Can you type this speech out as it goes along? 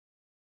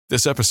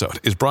This episode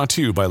is brought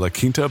to you by La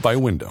Quinta by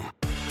Wyndham.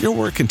 Your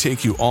work can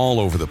take you all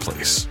over the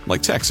place,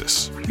 like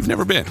Texas. You've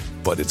never been,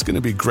 but it's going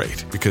to be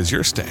great because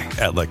you're staying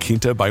at La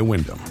Quinta by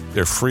Wyndham.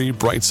 Their free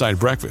Bright Side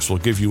breakfast will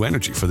give you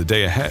energy for the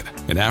day ahead.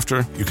 And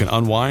after, you can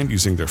unwind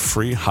using their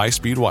free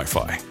high-speed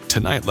Wi-Fi.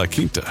 Tonight, La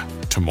Quinta.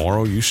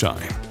 Tomorrow, you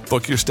shine.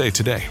 Book your stay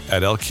today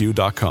at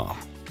lq.com.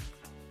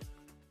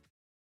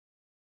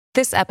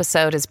 This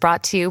episode is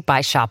brought to you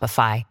by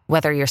Shopify.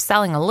 Whether you're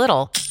selling a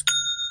little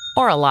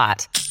or a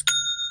lot,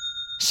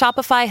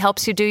 Shopify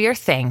helps you do your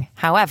thing,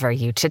 however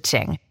you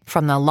cha-ching.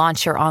 From the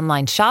launch your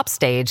online shop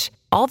stage,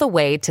 all the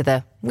way to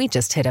the we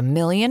just hit 1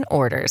 million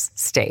orders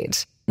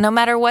stage. No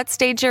matter what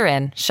stage you're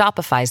in,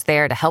 Shopify's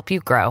there to help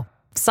you grow.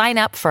 Sign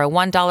up for a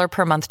 $1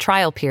 per month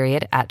trial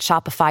period at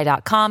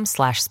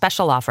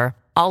shopify.com/special offer,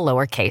 all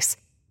lowercase.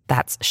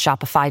 That's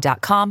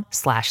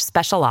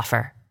shopify.com/special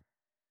offer.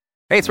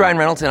 Hey, it's Ryan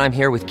Reynolds, and I'm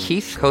here with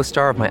Keith,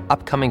 co-star of my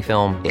upcoming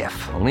film,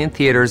 If, only in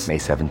theaters May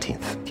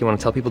 17th. Do you want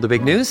to tell people the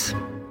big news?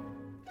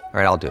 All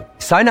right, I'll do it.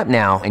 Sign up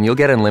now and you'll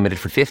get unlimited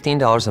for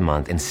 $15 a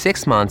month and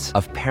 6 months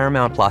of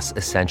Paramount Plus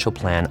Essential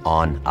Plan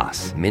on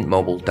us.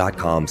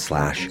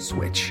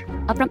 MintMobile.com/switch.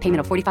 Upfront payment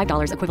of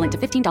 $45 equivalent to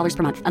 $15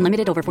 per month.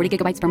 Unlimited over 40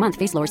 gigabytes per month.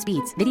 Face lower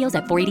speeds. Videos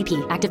at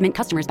 480p. Active Mint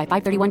customers by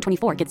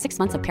 531.24 get 6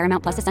 months of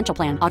Paramount Plus Essential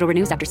Plan. Auto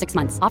renews after 6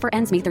 months. Offer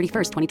ends May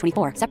 31st,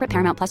 2024. Separate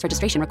Paramount Plus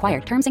registration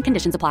required. Terms and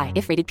conditions apply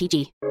if rated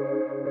PG.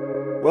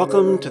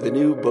 Welcome to the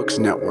New Books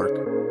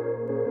Network.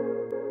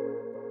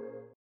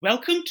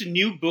 Welcome to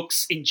New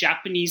Books in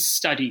Japanese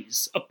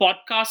Studies, a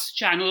podcast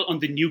channel on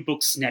the New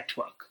Books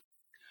Network.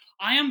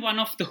 I am one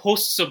of the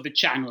hosts of the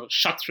channel,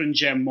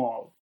 Shatranjay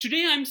Mall.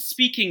 Today I'm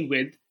speaking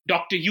with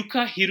Dr.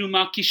 Yuka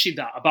Hiruma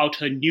Kishida about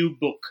her new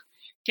book,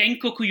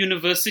 Kenkoku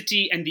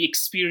University and the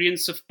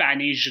Experience of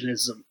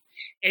Pan-Asianism,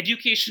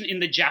 Education in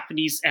the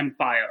Japanese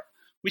Empire,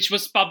 which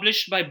was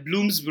published by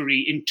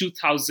Bloomsbury in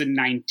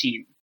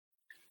 2019.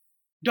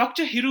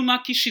 Dr.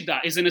 Hiruma Kishida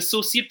is an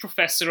associate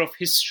professor of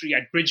history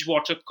at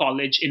Bridgewater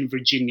College in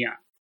Virginia.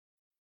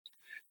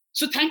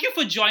 So thank you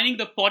for joining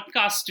the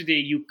podcast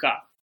today, Yuka.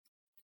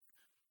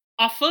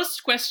 Our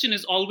first question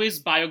is always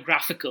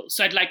biographical,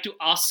 so I'd like to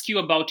ask you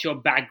about your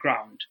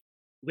background.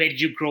 Where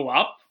did you grow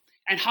up?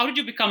 And how did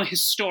you become a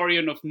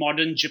historian of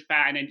modern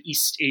Japan and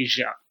East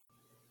Asia?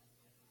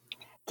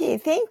 Okay,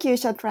 thank you,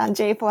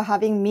 Shatranjay, for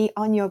having me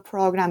on your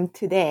program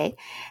today.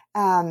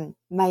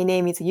 My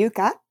name is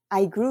Yuka.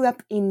 I grew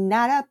up in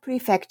Nara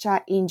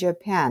Prefecture in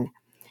Japan.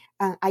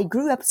 I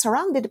grew up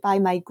surrounded by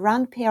my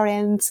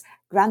grandparents,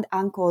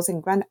 granduncles,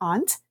 and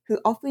grandaunts who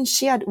often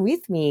shared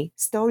with me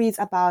stories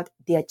about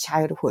their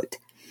childhood.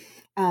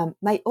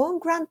 My own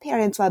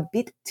grandparents were a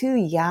bit too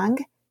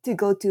young to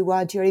go to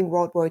war during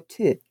World War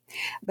II,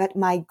 but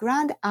my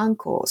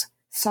granduncles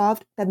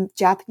served the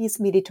Japanese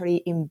military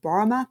in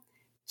Burma,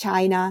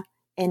 China,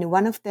 and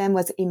one of them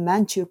was in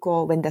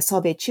Manchukuo when the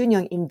Soviet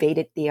Union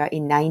invaded there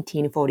in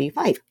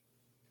 1945.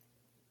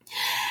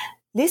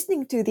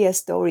 Listening to their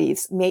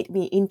stories made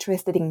me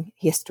interested in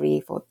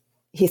history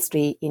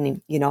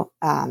in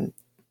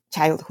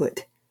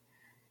childhood.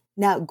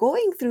 Now,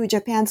 going through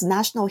Japan's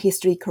national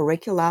history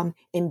curriculum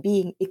and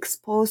being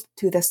exposed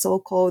to the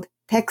so-called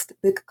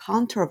textbook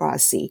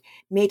controversy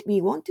made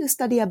me want to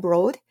study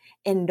abroad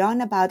and learn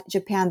about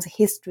Japan's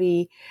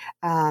history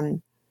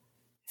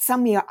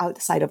somewhere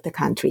outside of the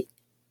country.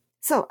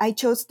 So I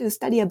chose to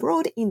study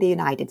abroad in the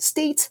United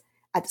States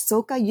at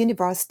Soka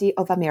University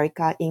of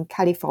America in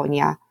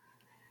California,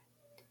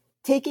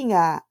 taking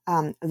a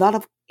lot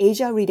of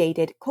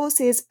Asia-related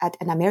courses at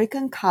an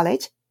American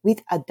college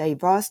with a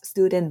diverse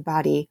student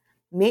body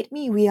made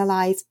me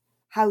realize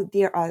how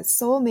there are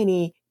so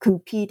many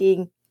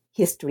competing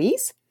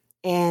histories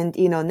and,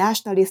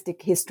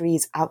 nationalistic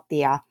histories out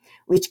there,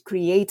 which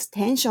creates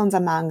tensions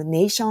among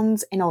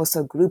nations and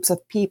also groups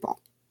of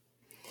people.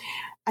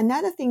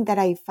 Another thing that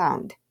I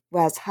found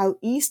was how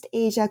East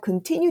Asia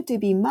continued to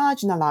be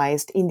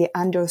marginalized in the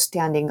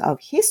understanding of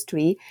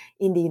history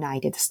in the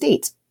United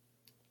States.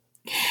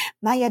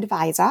 My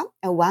advisor,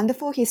 a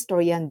wonderful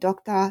historian,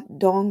 Dr.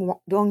 Dong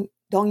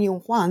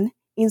Yung Hwan,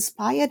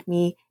 inspired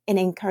me and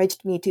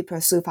encouraged me to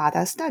pursue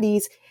further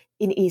studies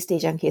in East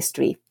Asian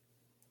history.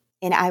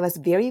 And I was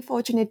very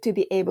fortunate to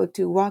be able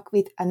to work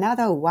with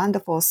another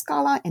wonderful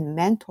scholar and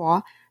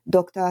mentor,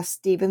 Dr.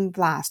 Stephen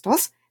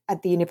Vlastos,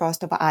 at the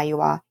University of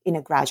Iowa in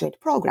a graduate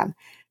program.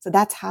 So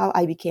that's how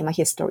I became a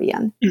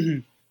historian.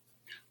 Mm-hmm.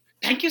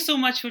 Thank you so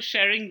much for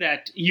sharing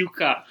that,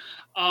 Yuka.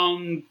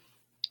 I'd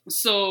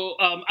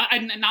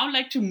now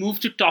like to move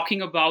to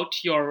talking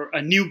about your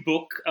new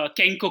book,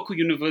 Kenkoku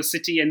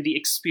University and the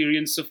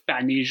Experience of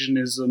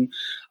Pan-Asianism.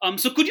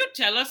 So could you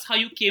tell us how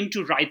you came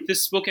to write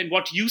this book and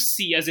what you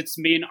see as its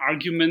main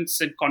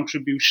arguments and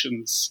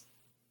contributions?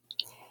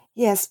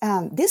 Yes,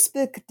 this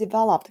book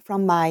developed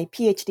from my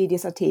PhD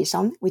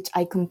dissertation, which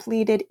I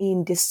completed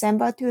in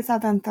December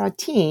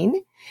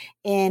 2013,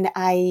 and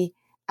I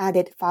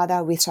added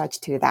further research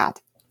to that.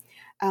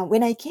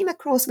 When I came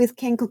across with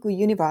Kenkoku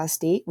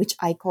University, which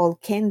I call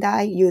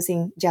Kendai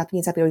using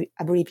Japanese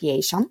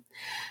abbreviation,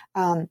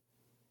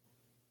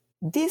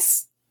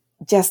 this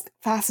just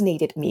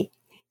fascinated me.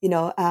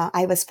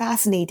 I was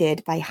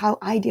fascinated by how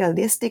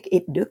idealistic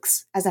it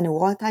looks as an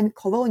wartime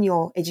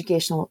colonial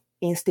educational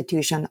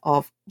institution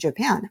of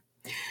Japan.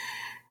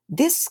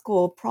 This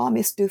school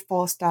promised to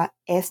foster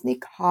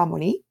ethnic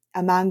harmony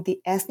among the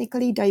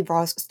ethnically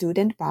diverse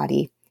student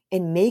body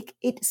and make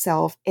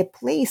itself a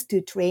place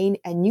to train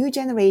a new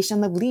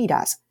generation of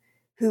leaders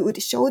who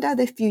would shoulder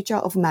the future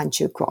of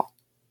Manchukuo.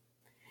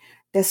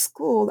 The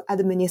school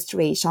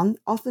administration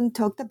often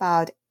talked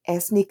about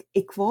ethnic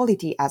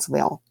equality as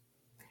well.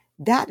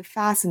 That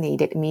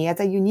fascinated me as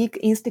a unique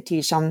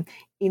institution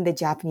in the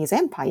Japanese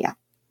Empire.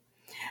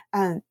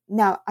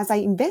 Now, as I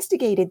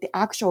investigated the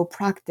actual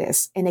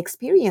practice and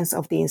experience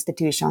of the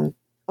institution,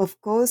 of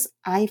course,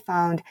 I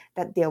found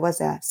that there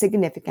was a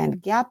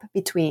significant gap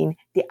between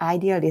the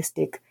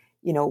idealistic,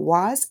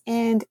 was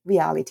and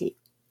reality.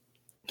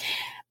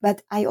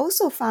 But I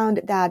also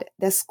found that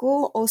the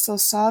school also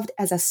served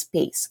as a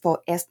space for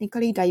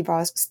ethnically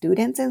diverse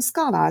students and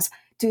scholars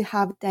to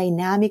have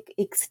dynamic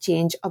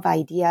exchange of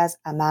ideas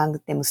among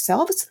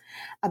themselves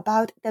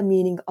about the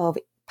meaning of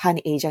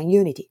Pan-Asian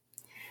unity.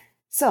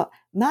 So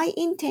my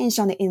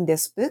intention in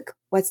this book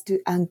was to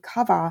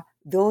uncover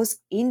those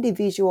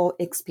individual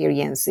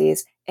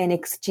experiences and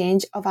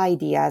exchange of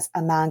ideas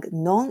among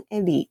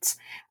non-elites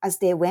as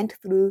they went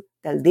through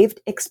the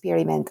lived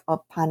experiment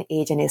of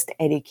Pan-Asianist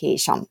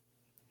education.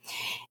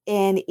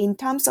 And in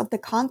terms of the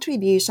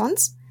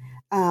contributions,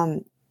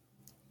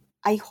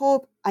 I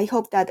hope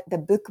that the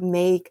book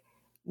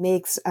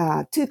makes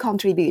two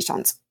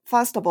contributions.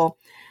 First of all,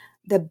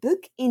 the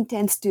book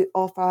intends to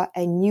offer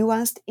a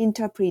nuanced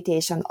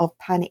interpretation of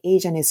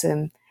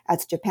Pan-Asianism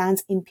as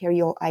Japan's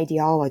imperial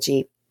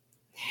ideology.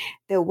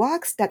 The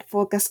works that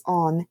focus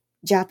on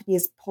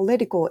Japanese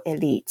political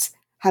elites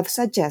have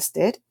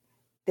suggested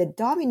the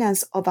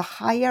dominance of a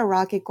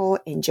hierarchical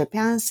and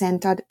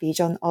Japan-centered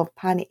vision of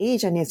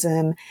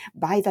Pan-Asianism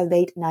by the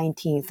late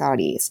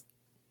 1930s.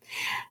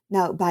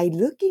 Now, by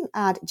looking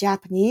at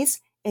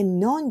Japanese and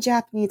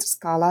non-Japanese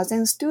scholars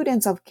and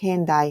students of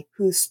Kendai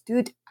who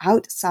stood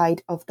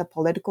outside of the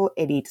political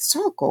elite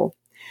circle,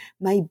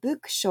 my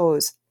book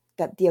shows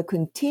that there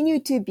continue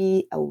to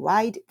be a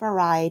wide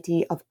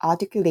variety of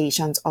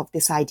articulations of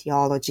this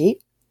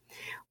ideology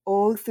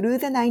all through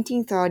the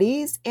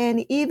 1930s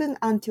and even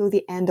until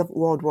the end of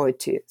World War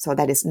II. So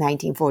that is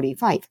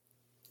 1945.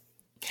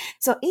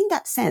 So in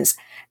that sense,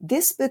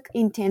 this book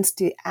intends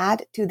to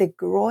add to the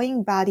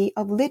growing body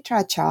of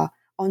literature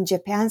on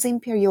Japan's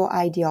imperial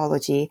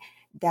ideology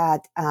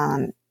that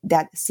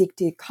seek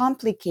to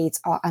complicate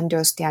our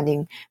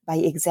understanding by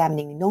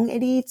examining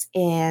non-elites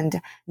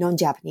and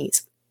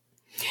non-Japanese.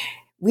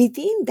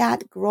 Within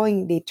that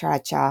growing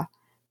literature,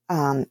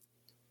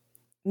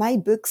 my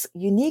book's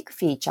unique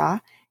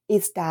feature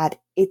is that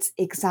its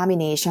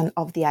examination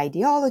of the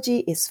ideology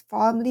is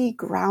firmly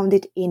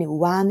grounded in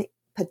one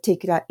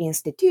particular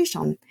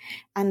institution,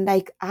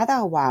 unlike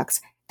other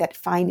works that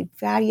find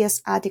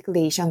various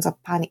articulations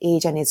of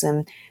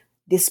Pan-Asianism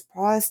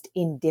dispersed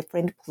in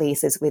different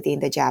places within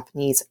the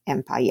Japanese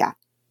Empire.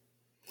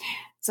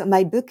 So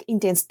my book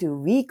intends to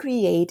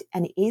recreate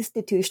an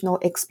institutional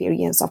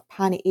experience of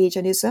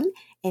Pan-Asianism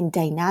and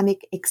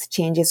dynamic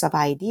exchanges of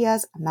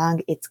ideas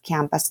among its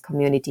campus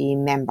community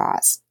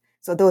members.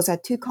 So those are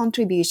two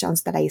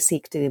contributions that I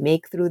seek to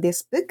make through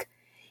this book.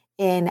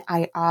 And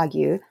I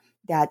argue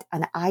that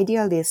an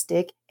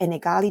idealistic and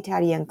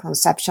egalitarian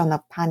conception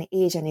of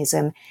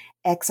Pan-Asianism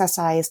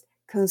exercised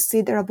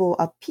considerable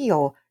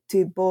appeal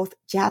to both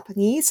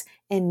Japanese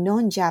and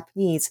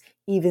non-Japanese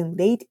even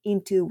late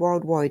into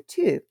World War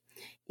II,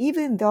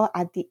 even though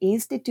at the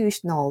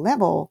institutional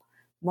level,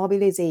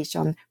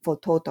 mobilization for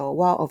total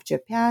war of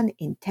Japan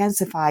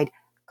intensified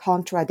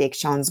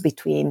contradictions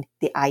between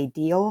the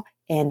ideal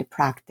and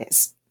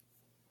practice.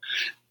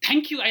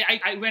 Thank you.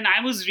 I when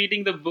I was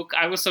reading the book,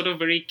 I was sort of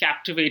very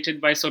captivated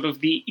by sort of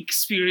the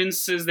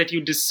experiences that you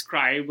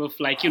describe of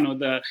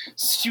the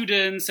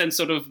students and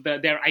sort of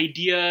their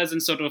ideas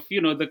and sort of,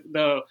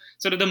 the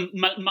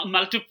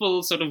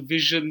multiple sort of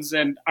visions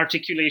and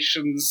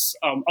articulations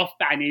of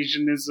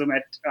Pan-Asianism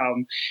at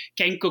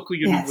Kenkoku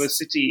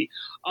University.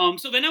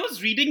 Yes. So when I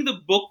was reading the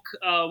book,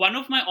 one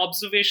of my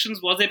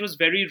observations was that it was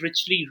very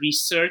richly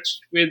researched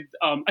with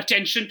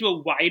attention to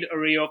a wide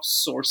array of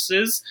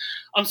sources.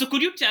 So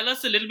could you tell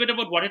us a little bit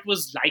about what it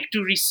was like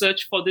to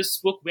research for this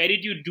book? Where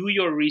did you do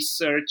your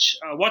research?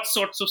 What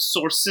sorts of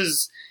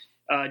sources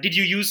did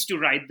you use to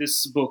write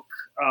this book?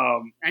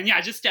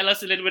 Just tell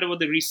us a little bit about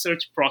the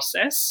research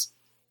process.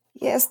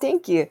 Yes,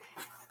 thank you.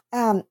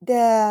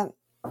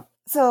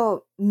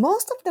 So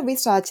most of the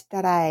research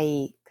that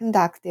I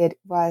conducted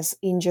was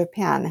in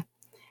Japan.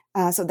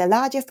 So the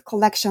largest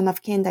collection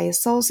of Kendai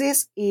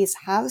sources is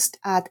housed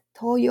at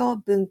Toyo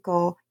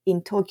Bunko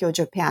in Tokyo,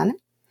 Japan.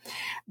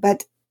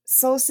 But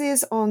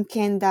sources on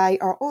Kendai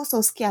are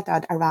also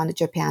scattered around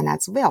Japan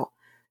as well.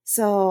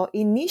 So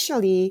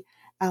initially,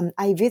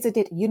 I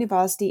visited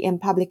university and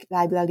public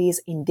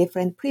libraries in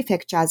different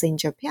prefectures in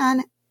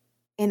Japan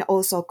and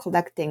also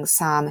collecting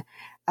some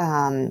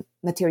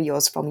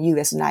materials from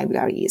US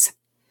libraries.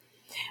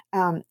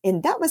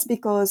 And that was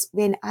because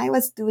when I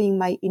was doing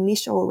my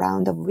initial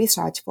round of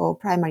research for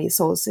primary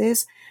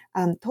sources,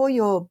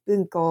 Toyo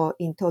Bunko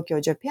in Tokyo,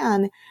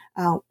 Japan,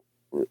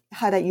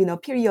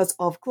 had periods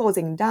of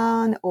closing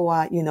down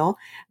or,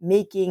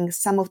 making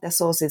some of the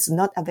sources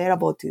not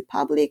available to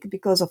public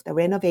because of the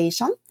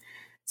renovation.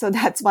 So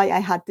that's why I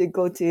had to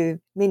go to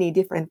many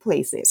different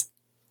places.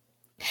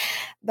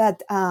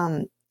 But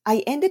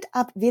I ended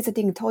up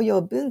visiting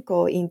Toyo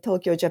Bunko in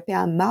Tokyo,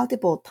 Japan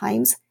multiple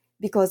times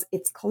because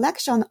its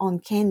collection on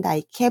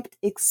Kendai kept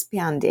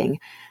expanding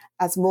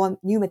as more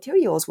new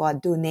materials were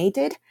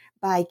donated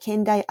by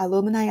Kendai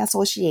Alumni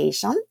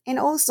Association and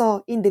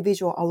also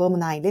individual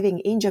alumni living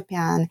in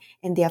Japan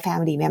and their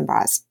family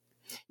members.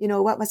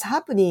 What was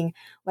happening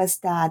was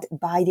that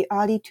by the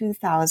early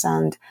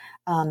 2000s,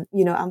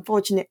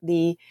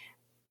 unfortunately,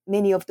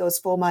 many of those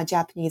former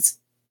Japanese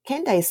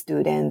Kendai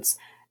students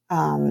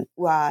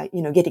were,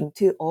 getting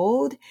too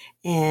old,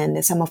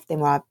 and some of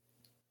them were,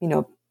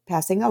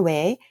 passing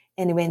away.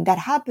 And when that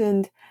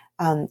happened,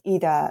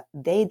 either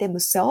they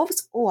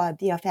themselves or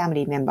their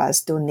family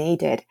members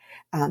donated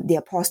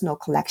their personal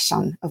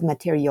collection of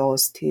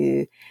materials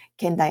to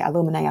Kendai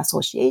Alumni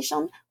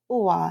Association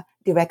or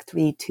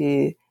directly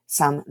to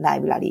some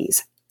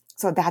libraries.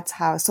 So that's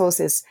how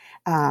sources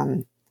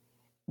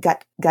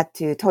got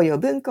to Toyo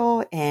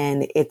Bunko,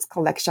 and its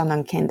collection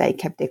on Kendai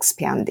kept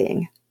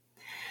expanding.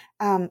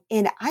 And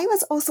I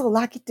was also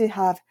lucky to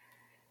have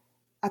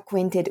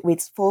acquainted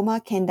with former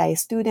Kendai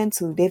students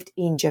who lived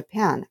in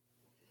Japan.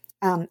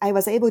 I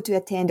was able to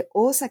attend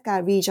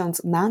Osaka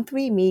region's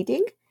monthly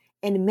meeting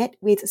and met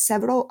with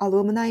several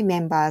alumni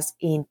members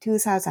in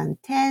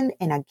 2010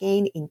 and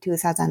again in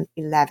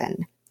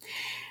 2011.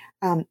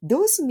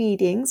 Those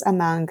meetings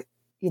among,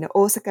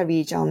 Osaka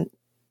region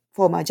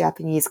former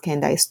Japanese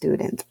Kendai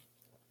students,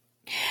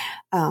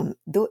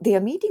 their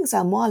meetings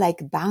are more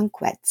like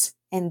banquets,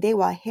 and they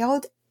were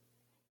held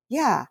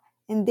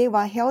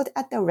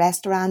at the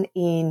restaurant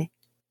in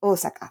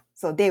Osaka.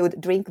 So they would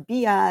drink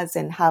beers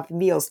and have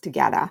meals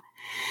together.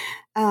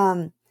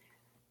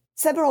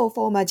 Several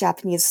former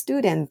Japanese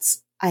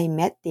students I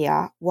met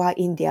there were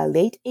in their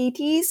late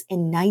 80s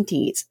and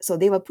 90s. So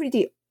they were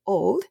pretty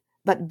old,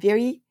 but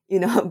very,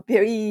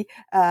 very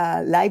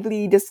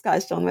lively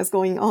discussion was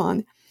going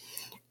on.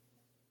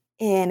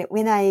 And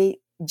when I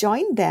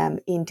joined them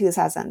in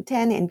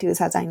 2010 and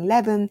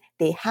 2011,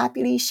 they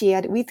happily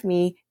shared with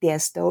me their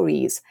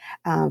stories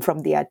from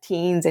their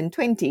teens and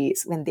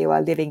 20s when they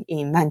were living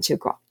in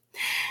Manchukuo.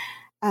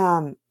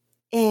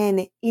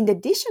 And in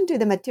addition to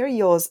the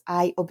materials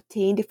I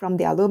obtained from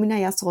the Alumni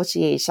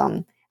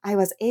Association, I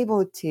was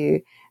able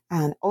to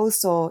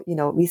also,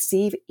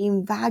 receive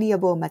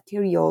invaluable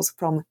materials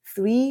from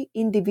 3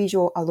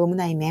 individual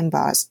alumni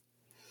members.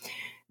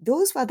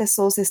 Those were the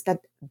sources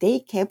that they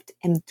kept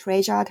and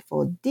treasured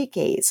for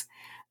decades.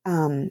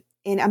 And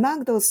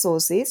among those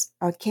sources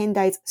are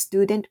Kendai's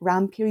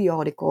student-run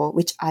periodical,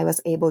 which I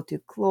was able to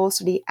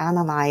closely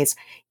analyze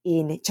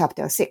in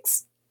chapter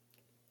 6.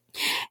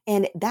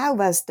 And that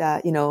was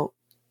the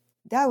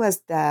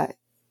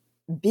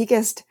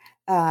biggest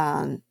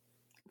fun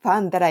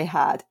that I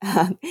had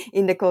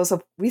in the course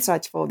of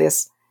research for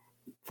this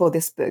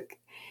book.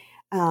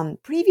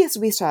 Previous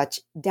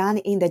research done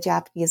in the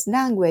Japanese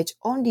language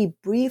only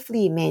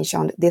briefly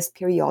mentioned this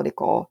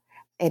periodical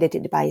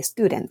edited by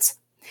students.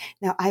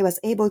 Now, I was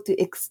able to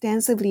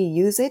extensively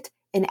use it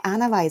and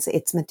analyze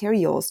its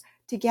materials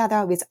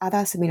together with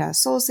other similar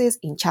sources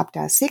in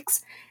Chapter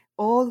 6,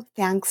 all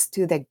thanks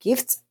to the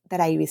gifts that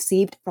I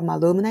received from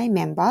alumni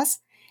members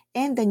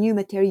and the new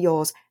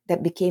materials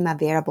that became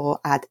available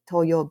at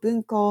Toyo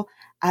Bunko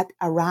at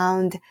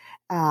around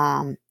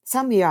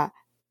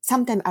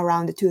sometime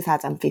around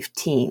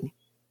 2015.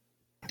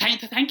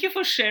 Thank you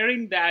for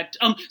sharing that.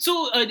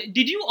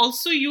 Did you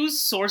also use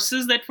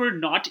sources that were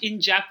not in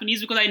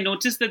Japanese? Because I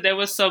noticed that there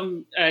were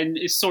some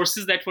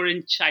sources that were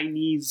in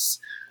Chinese.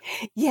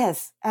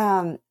 Yes,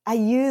 I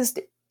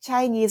used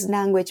Chinese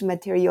language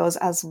materials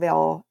as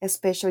well,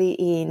 especially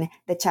in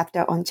the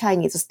chapter on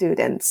Chinese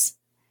students.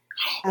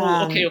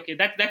 Okay.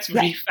 That's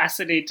really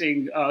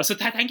fascinating. So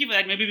thank you for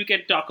that. Maybe we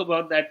can talk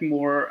about that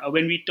more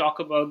when we talk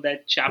about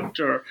that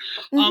chapter.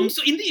 Mm-hmm.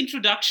 So in the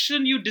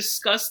introduction, you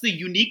discuss the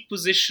unique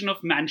position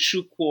of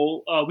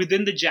Manchukuo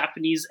within the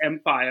Japanese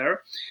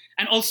Empire,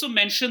 and also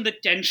mention the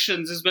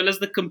tensions as well as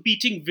the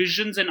competing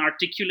visions and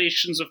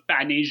articulations of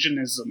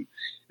Pan-Asianism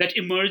that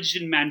emerged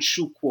in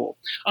Manchukuo.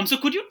 So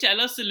could you tell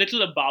us a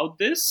little about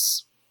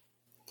this?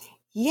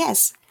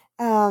 Yes.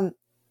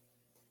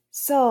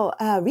 So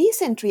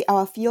recently,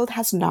 our field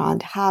has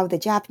learned how the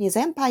Japanese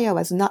Empire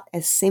was not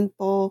a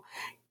simple,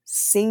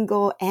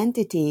 single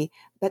entity,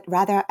 but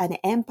rather an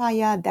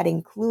empire that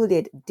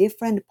included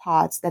different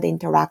parts that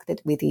interacted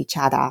with each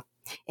other.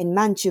 And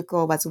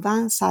Manchukuo was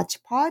one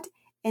such part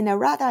and a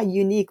rather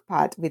unique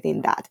part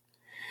within that.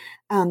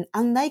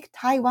 Unlike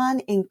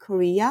Taiwan and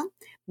Korea,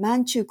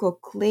 Manchukuo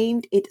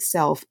claimed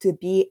itself to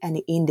be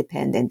an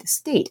independent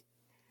state.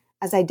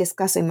 As I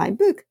discuss in my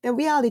book, the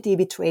reality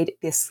betrayed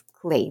this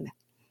claim.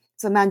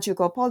 So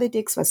Manchukuo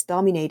politics was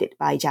dominated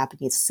by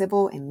Japanese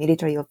civil and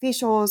military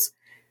officials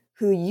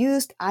who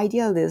used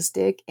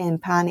idealistic and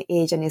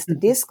pan-Asianist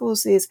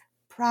discourses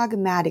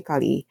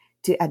pragmatically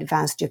to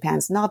advance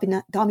Japan's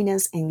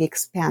dominance and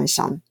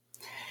expansion.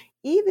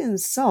 Even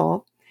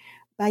so,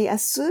 by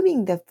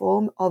assuming the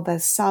form of a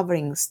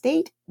sovereign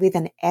state with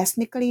an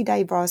ethnically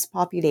diverse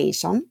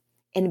population,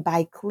 and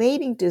by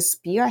claiming to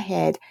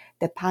spearhead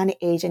the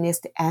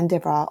pan-Asianist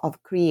endeavor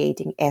of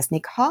creating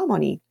ethnic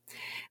harmony,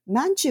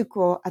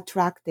 Manchukuo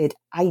attracted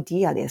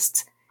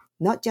idealists,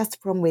 not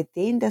just from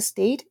within the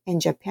state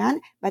and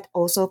Japan, but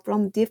also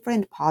from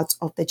different parts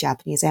of the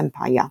Japanese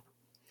empire.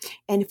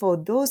 And for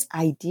those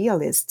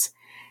idealists,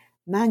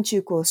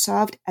 Manchukuo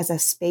served as a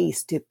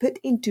space to put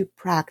into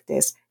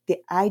practice the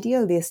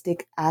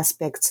idealistic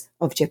aspects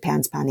of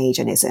Japan's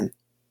pan-Asianism.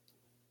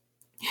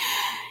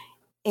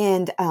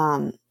 And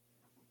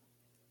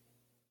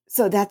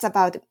so that's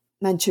about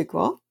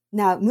Manchukuo.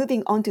 Now,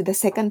 moving on to the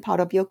second part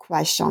of your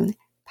question,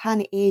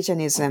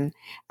 Pan-Asianism.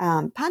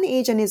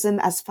 Pan-Asianism,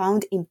 as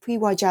found in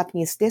pre-war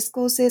Japanese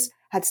discourses,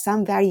 had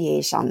some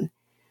variation.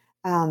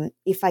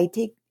 If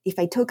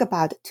I talk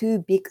about two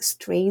big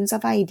strains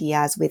of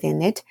ideas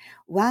within it,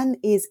 one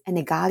is an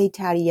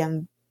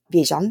egalitarian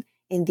vision,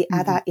 and the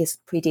other is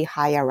pretty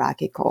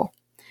hierarchical.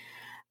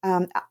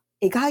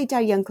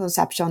 Egalitarian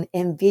conception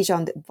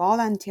envisioned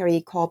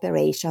voluntary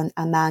cooperation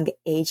among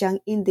Asian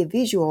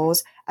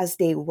individuals as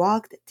they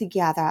worked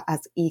together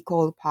as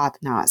equal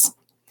partners.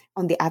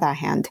 On the other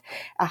hand,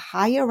 a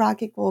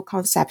hierarchical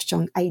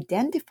conception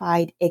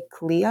identified a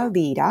clear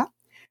leader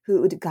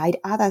who would guide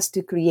others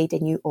to create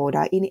a new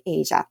order in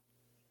Asia.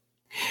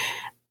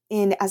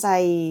 And as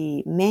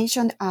I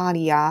mentioned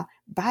earlier,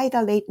 by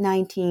the late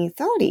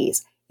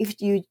 1930s,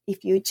 if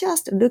you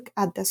just look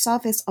at the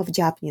surface of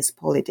Japanese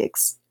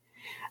politics,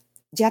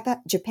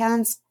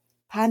 Japan's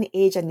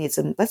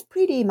Pan-Asianism was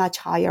pretty much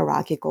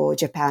hierarchical,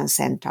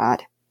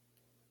 Japan-centered.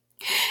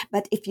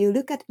 But if you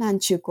look at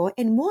Manchukuo,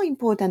 and more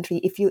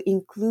importantly, if you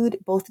include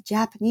both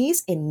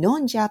Japanese and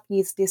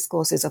non-Japanese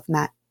discourses of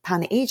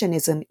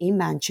Pan-Asianism in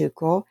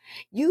Manchukuo,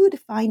 you would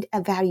find a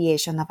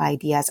variation of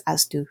ideas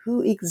as to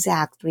who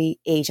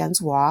exactly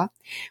Asians were,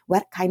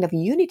 what kind of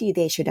unity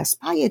they should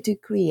aspire to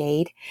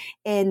create,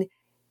 and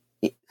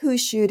who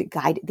should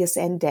guide this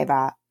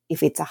endeavor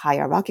if it's a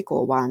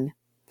hierarchical one.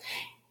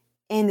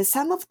 And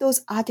some of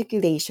those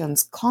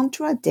articulations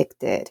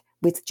contradicted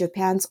with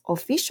Japan's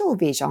official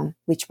vision,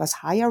 which was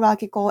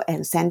hierarchical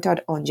and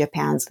centered on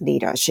Japan's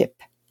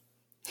leadership.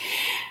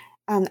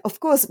 And of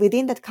course,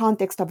 within that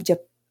context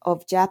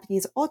of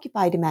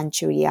Japanese-occupied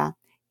Manchuria,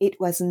 it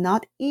was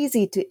not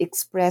easy to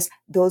express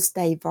those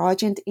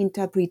divergent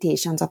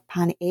interpretations of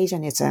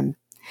Pan-Asianism.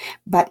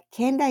 But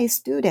Kendai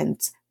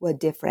students were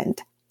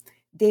different.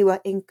 They were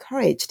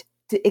encouraged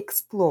to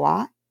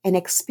explore and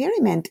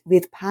experiment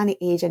with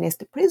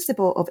Pan-Asianist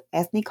principle of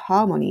ethnic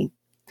harmony.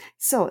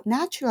 So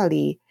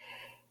naturally,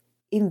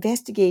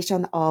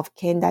 investigation of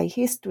Kendai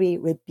history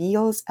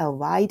reveals a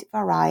wide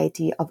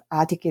variety of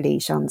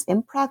articulations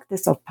and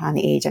practice of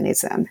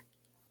Pan-Asianism.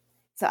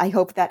 So I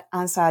hope that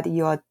answered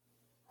your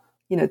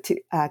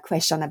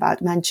question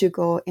about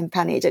Manchukuo and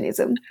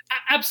Pan-Asianism.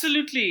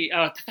 Absolutely.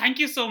 Thank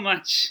you so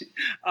much.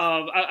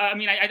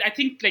 I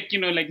think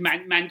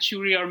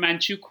Manchuria or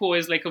Manchukuo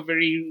is like a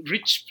very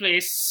rich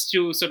place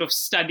to sort of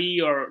study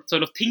or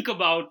sort of think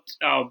about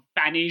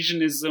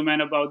Pan-Asianism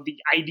and about the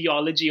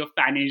ideology of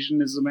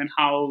Pan-Asianism and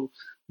how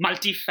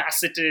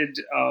multifaceted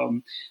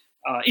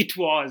it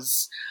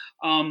was.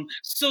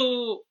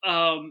 So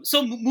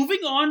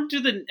moving on to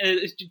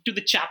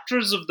the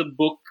chapters of the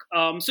book.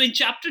 So in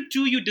chapter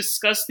 2, you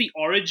discuss the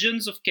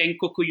origins of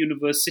Kenkoku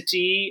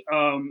University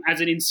as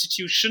an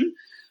institution,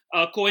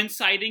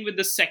 coinciding with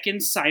the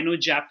Second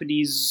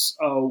Sino-Japanese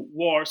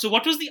War. So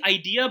what was the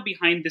idea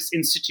behind this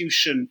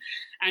institution?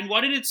 And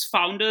what did its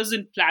founders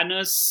and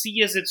planners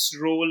see as its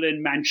role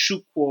in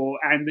Manchukuo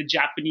and the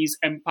Japanese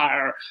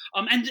Empire?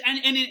 And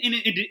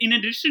in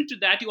addition to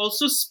that, you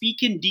also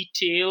speak in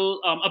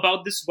detail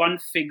about this one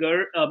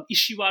figure,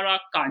 Ishiwara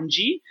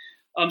Kanji.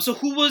 So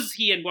who was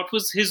he and what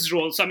was his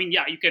role? So,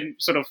 you can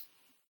sort of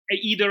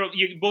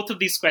both of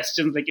these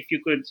questions, like if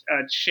you could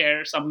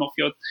share some of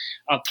your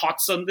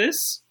thoughts on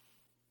this.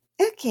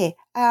 Okay,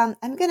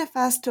 I'm going to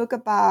first talk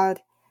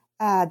about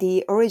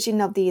the origin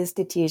of the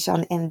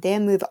institution and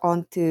then move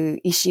on to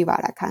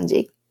Ishiwara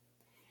Kanji.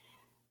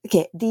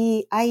 Okay,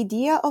 the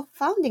idea of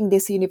founding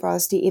this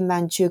university in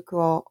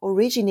Manchukuo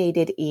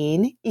originated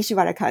in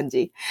Ishiwara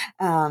Kanji.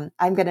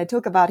 I'm going to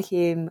talk about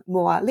him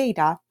more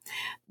later,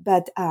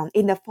 but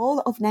in the fall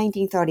of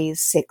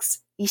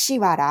 1936,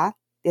 Ishiwara,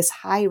 this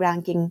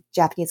high-ranking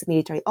Japanese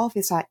military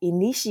officer,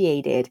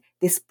 initiated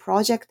this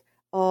project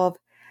of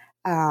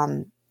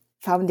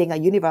founding a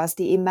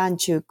university in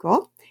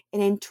Manchukuo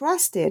and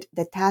entrusted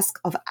the task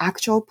of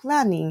actual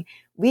planning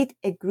with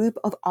a group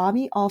of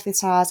army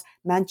officers,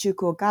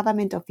 Manchukuo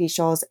government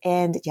officials,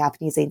 and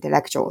Japanese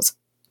intellectuals.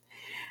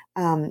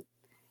 And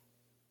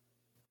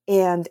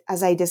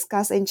as I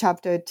discussed in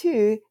chapter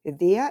 2,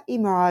 there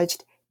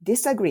emerged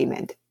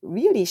disagreement,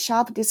 really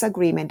sharp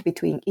disagreement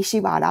between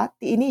Ishiwara,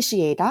 the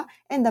initiator,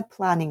 and the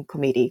planning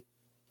committee.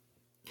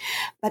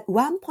 But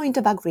one point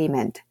of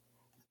agreement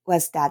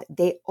was that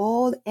they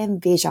all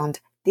envisioned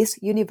this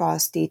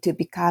university to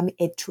become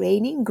a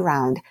training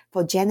ground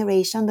for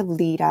generations of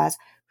leaders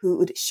who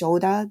would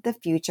shoulder the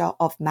future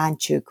of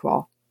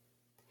Manchukuo.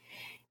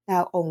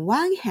 Now, on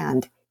one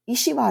hand,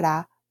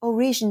 Ishiwara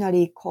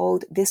originally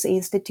called this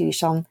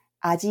institution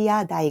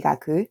Ajiya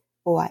Daigaku,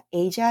 or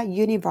Asia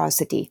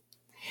University.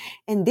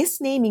 And this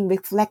naming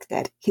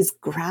reflected his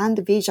grand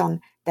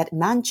vision that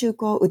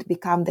Manchukuo would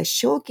become the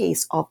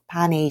showcase of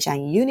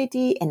Pan-Asian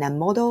unity and a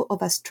model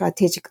of a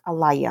strategic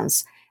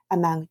alliance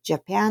among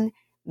Japan,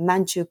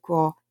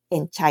 Manchukuo,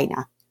 and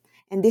China.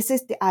 And this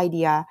is the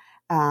idea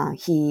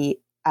he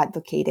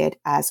advocated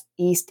as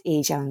East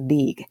Asian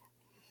League.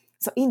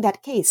 So in that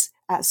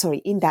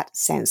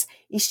sense,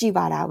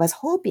 Ishiwara was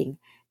hoping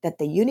that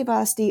the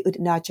university would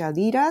nurture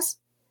leaders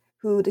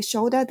who would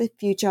shoulder the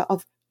future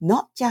of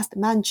not just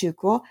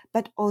Manchukuo,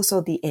 but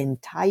also the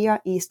entire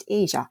East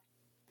Asia.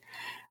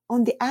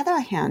 On the other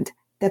hand,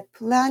 the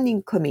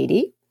planning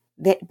committee,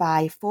 led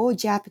by 4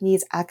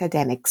 Japanese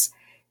academics,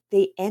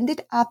 they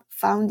ended up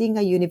founding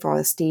a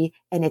university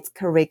and its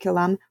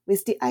curriculum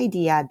with the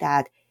idea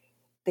that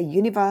the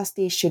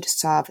university should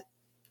serve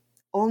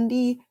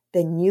only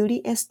the newly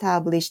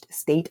established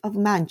state of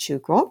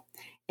Manchukuo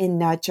and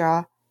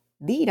nurture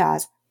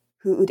leaders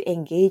who would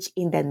engage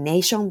in the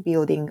nation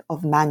building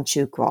of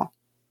Manchukuo.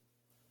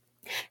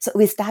 So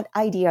with that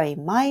idea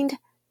in mind,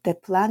 the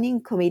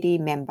planning committee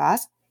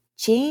members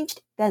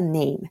changed the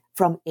name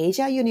from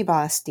Asia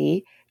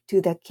University to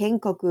the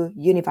Kenkoku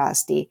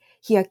University.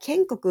 Here,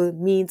 Kenkoku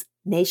means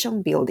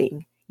nation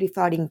building,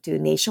 referring to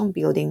nation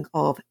building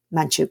of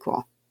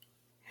Manchukuo.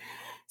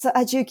 So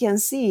as you can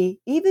see,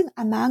 even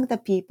among the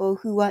people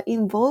who were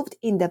involved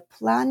in the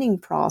planning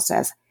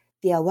process,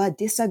 there were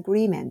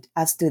disagreement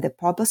as to the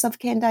purpose of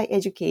Kendai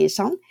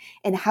education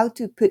and how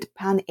to put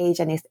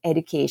Pan-Asianist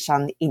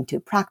education into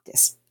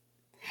practice.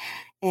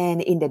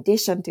 And in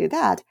addition to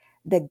that,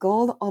 the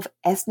goal of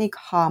ethnic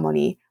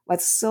harmony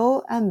was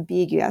so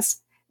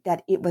ambiguous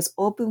that it was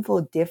open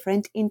for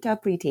different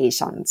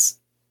interpretations.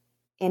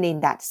 And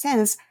in that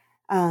sense,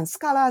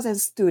 scholars and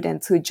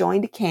students who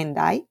joined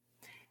Kendai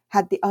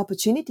had the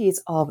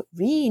opportunities of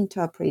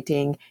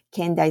reinterpreting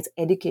Kendai's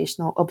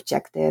educational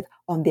objective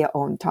on their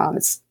own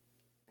terms.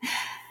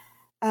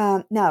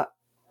 Now,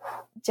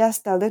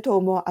 just a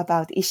little more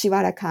about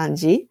Ishiwara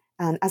Kanji.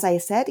 And as I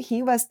said,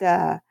 he was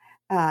the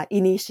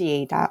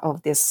initiator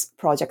of this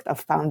project of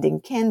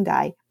founding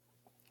Kendai.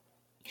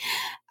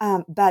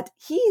 But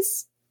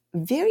he's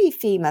very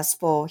famous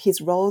for his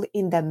role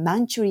in the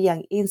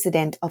Manchurian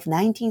incident of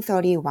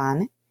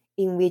 1931,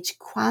 in which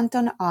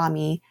Kwanton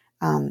Army,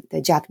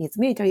 the Japanese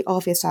military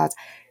officers,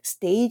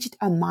 staged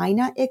a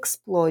minor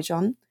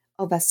explosion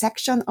of a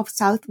section of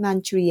South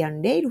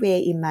Manchurian Railway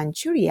in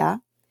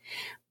Manchuria,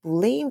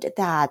 blamed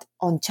that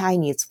on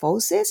Chinese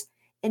forces,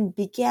 and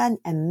began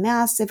a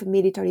massive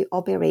military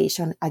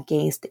operation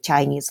against the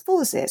Chinese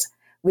forces,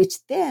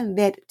 which then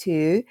led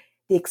to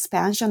the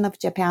expansion of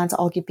Japan's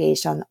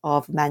occupation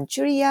of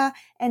Manchuria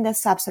and the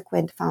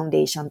subsequent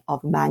foundation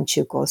of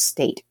Manchukuo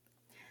state.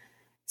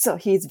 So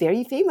he's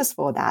very famous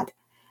for that.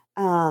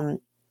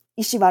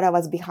 Ishiwara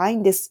was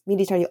behind this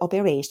military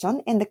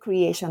operation and the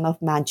creation of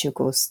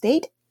Manchukuo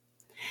state.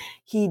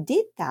 He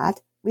did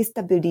that with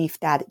the belief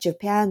that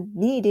Japan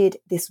needed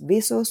this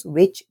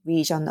resource-rich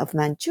region of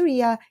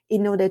Manchuria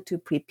in order to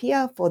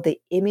prepare for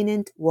the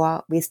imminent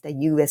war with the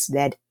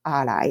US-led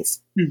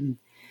allies. Mm-hmm.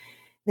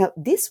 Now,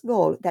 this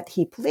role that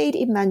he played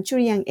in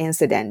Manchurian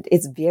incident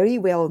is very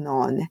well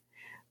known.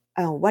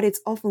 What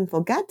is often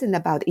forgotten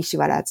about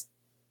Ishiwara's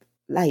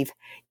life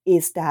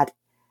is that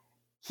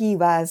he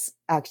was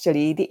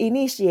actually the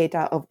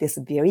initiator of this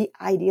very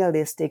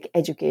idealistic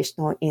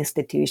educational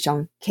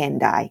institution,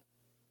 Kendai.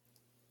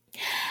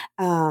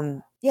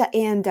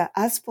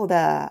 As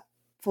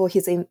for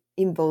his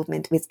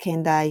involvement with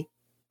Kendai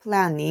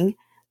planning,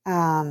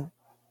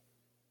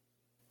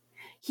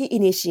 he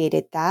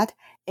initiated that,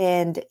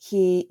 and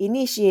he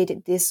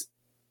initiated this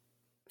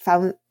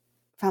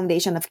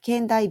foundation of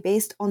Kendai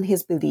based on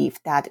his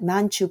belief that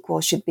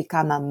Manchukuo should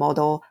become a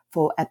model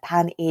for a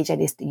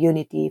Pan-Asianist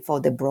unity for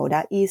the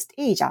broader East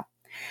Asia.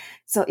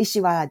 So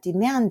Ishiwara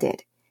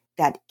demanded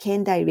that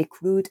Kendai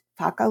recruit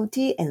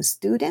faculty and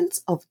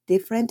students of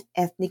different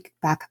ethnic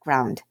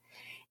background.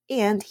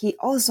 And he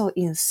also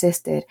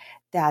insisted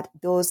that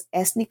those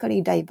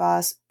ethnically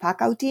diverse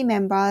faculty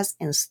members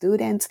and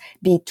students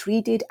be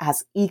treated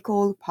as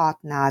equal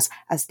partners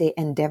as they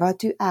endeavor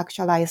to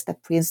actualize the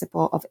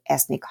principle of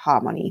ethnic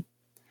harmony.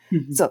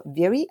 Mm-hmm. So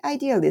very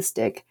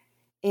idealistic,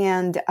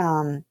 and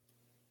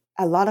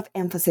a lot of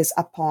emphasis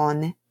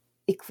upon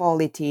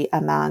equality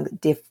among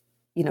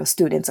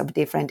students of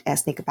different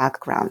ethnic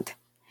background.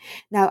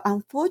 Now,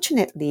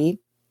 unfortunately,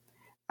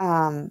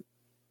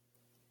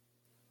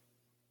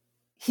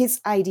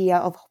 his idea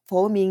of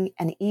forming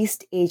an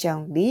East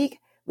Asian League,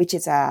 which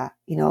is a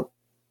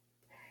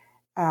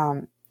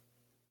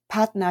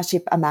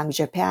partnership among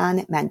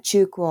Japan,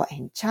 Manchukuo,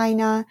 and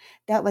China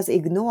that was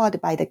ignored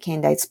by the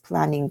Kendai's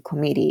planning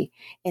committee,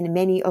 and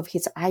many of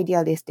his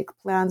idealistic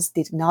plans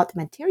did not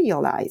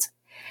materialize.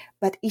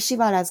 But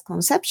Ishiwara's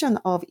conception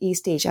of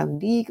East Asian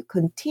League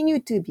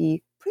continued to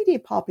be pretty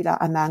popular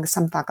among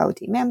some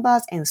faculty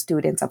members and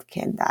students of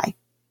Kendai.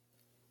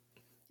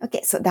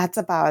 Okay, so that's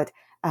about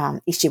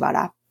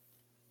Ishiwara.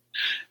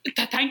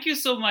 Thank you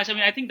so much. I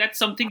mean, I think that's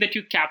something that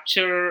you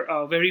capture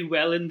very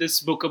well in this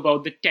book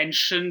about the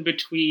tension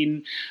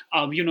between,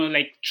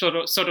 like sort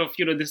of,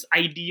 this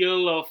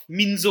ideal of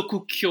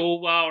Minzoku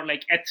Kyowa, or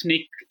like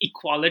ethnic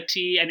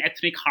equality and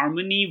ethnic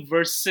harmony,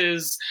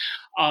 versus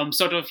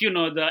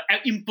the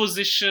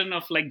imposition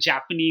of like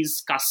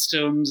Japanese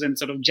customs and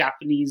sort of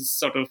Japanese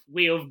sort of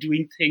way of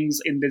doing things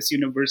in this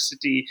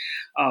university.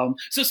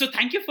 So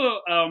thank you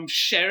for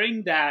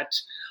sharing that.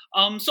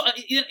 So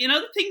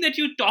another thing that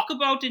you talk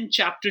about in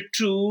chapter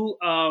 2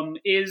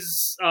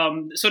 is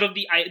sort of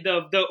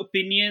the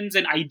opinions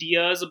and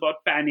ideas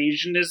about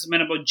Pan-Asianism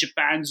and about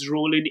Japan's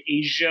role in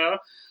Asia,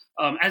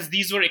 as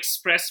these were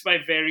expressed by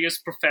various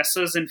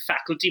professors and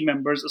faculty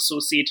members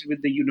associated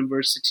with the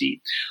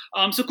university.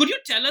 So could you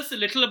tell us a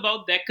little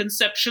about their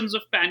conceptions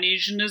of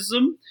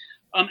Pan-Asianism?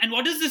 And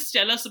what does this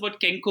tell us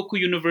about Kenkoku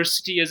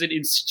University as an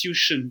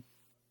institution?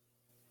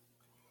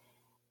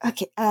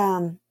 Okay.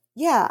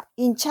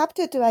 In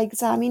chapter 2, I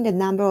examined a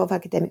number of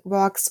academic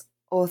works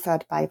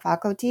authored by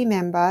faculty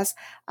members.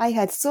 I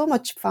had so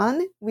much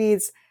fun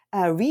with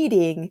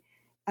reading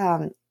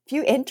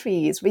few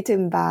entries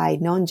written by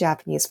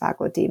non-Japanese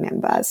faculty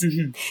members.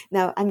 Mm-hmm.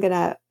 Now, I'm going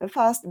to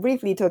first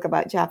briefly talk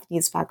about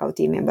Japanese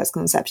faculty members'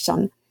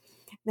 conception.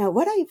 Now,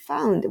 what I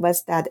found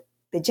was that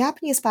the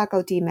Japanese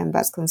faculty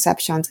members'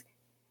 conceptions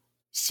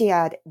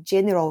shared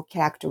general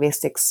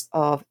characteristics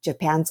of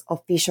Japan's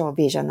official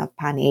vision of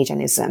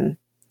Pan-Asianism.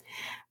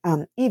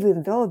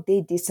 Even though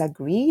they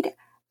disagreed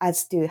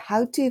as to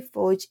how to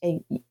forge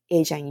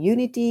Asian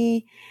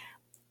unity,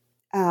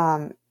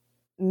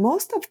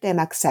 most of them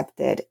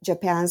accepted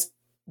Japan's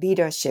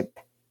leadership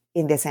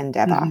in this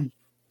endeavor. Mm-hmm.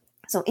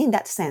 So in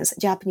that sense,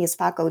 Japanese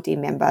faculty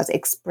members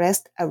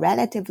expressed a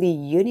relatively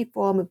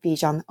uniform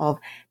vision of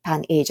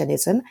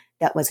Pan-Asianism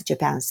that was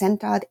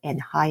Japan-centered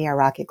and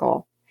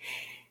hierarchical.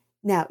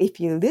 Now, if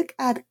you look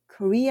at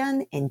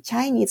Korean and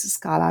Chinese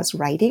scholars'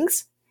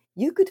 writings,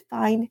 you could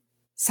find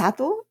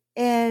subtle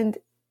and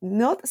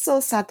not so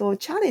subtle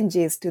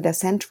challenges to the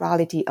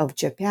centrality of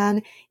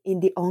Japan in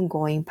the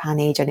ongoing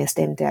Pan-Asianist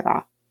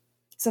endeavor.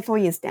 So for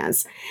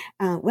instance,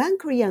 one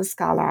Korean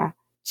scholar,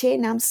 Che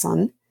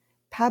Nam-son,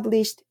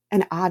 published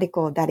an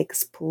article that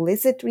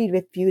explicitly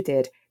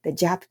refuted the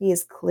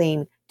Japanese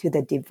claim to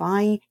the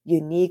divine,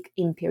 unique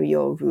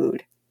imperial rule.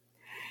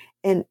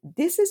 And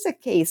this is a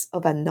case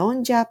of a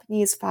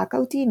non-Japanese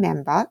faculty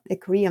member, a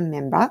Korean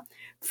member,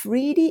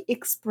 freely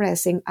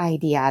expressing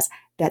ideas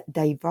that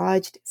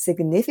diverged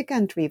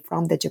significantly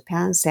from the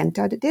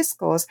Japan-centered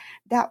discourse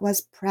that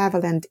was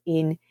prevalent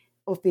in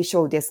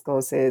official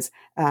discourses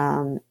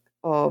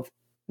of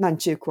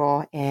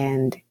Manchukuo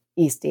and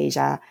East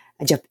Asia,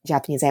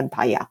 Japanese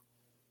Empire.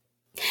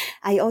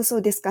 I also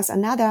discuss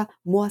another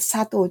more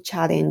subtle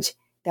challenge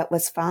that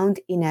was found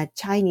in a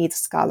Chinese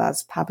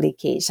scholar's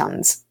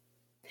publications.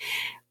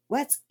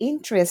 What's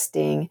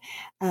interesting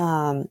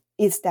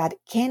is that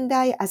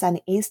Kendai as an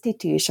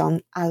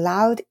institution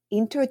allowed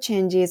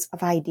interchanges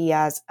of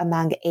ideas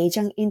among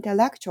Asian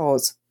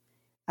intellectuals,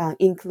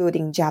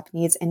 including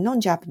Japanese and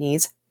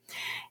non-Japanese,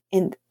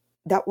 and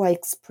that were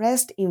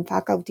expressed in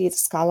faculty's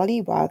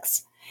scholarly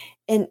works.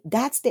 And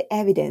that's the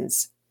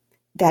evidence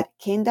that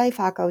Kendai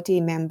faculty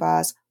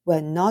members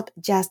were not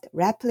just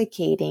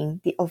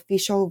replicating the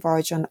official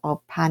version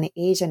of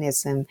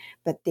Pan-Asianism,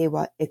 but they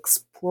were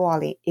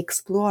exploring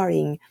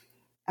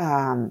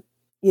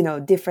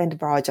different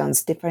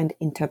versions, different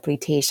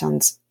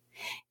interpretations.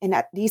 And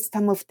at least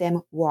some of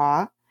them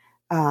were,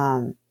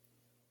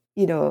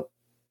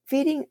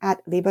 feeling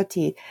at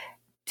liberty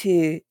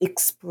to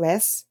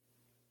express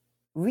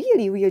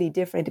really, really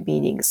different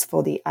meanings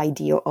for the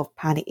ideal of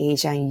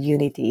Pan-Asian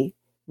unity,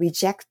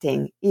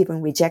 rejecting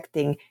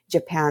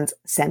Japan's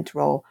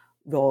central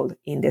role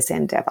in this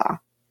endeavor.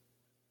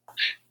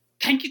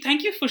 Thank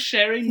you for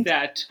sharing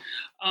that.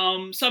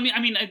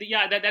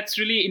 That's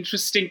really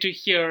interesting to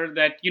hear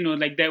that,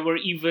 there were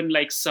even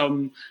like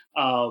some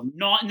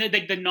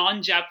the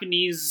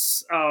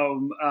non-Japanese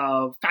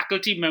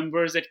faculty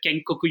members at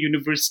Kenkoku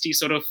University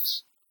sort of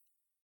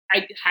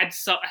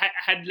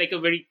had like a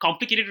very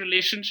complicated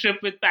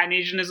relationship with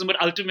Pan-Asianism,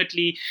 but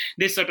ultimately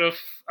they sort of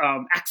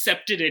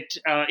accepted it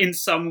in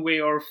some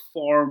way or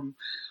form.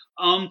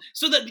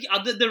 So that the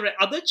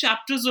other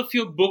chapters of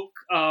your book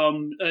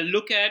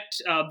look at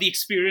the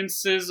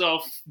experiences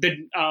of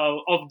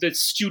the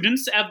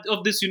students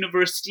of this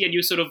university, and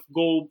you sort of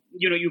go,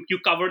 you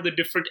cover the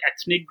different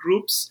ethnic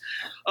groups.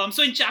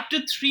 So in chapter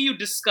 3, you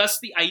discuss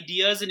the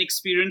ideas and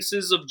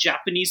experiences of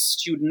Japanese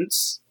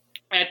students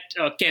at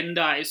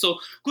Kendai. So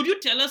could you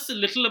tell us a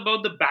little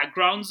about the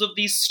backgrounds of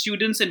these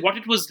students and what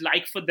it was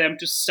like for them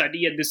to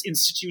study at this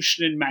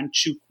institution in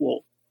Manchukuo?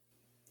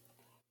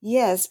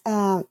 Yes,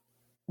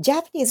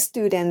 Japanese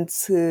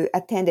students who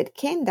attended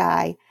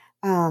Kendai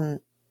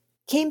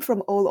came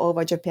from all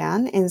over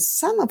Japan, and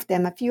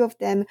a few of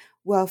them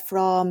were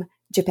from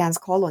Japan's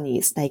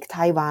colonies like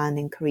Taiwan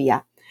and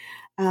Korea.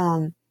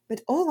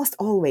 But almost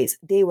always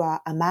they were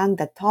among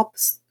the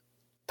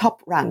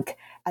top rank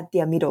at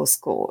their middle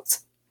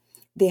schools.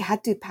 They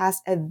had to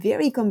pass a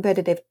very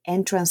competitive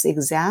entrance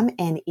exam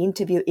and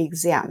interview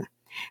exam.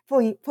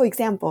 For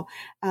example,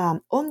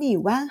 only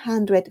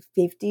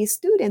 150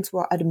 students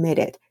were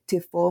admitted to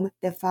form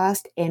the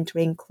first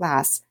entering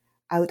class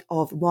out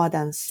of more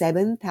than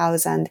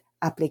 7,000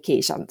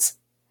 applications.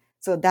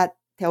 So that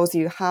tells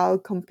you how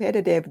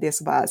competitive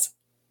this was.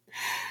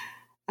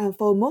 And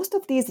for most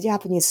of these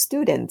Japanese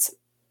students,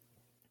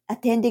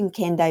 attending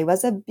Kendai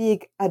was a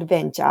big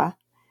adventure.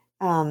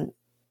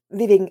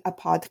 Living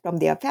apart from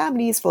their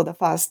families for the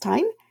first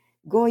time,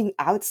 going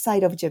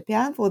outside of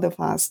Japan for the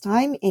first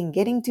time, and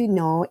getting to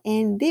know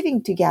and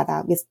living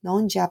together with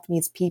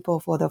non-Japanese people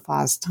for the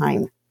first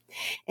time.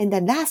 And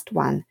the last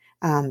one,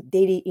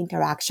 daily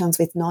interactions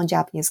with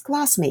non-Japanese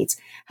classmates,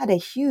 had a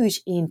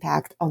huge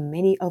impact on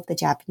many of the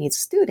Japanese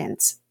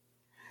students.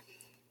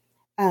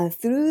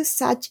 Through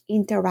such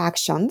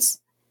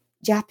interactions,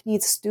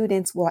 Japanese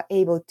students were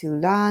able to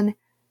learn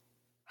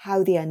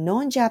how their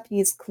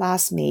non-Japanese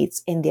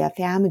classmates and their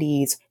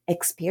families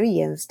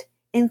experienced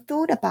and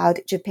thought about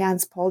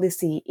Japan's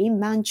policy in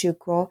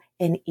Manchukuo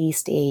and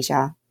East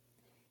Asia.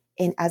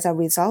 And as a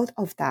result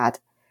of that,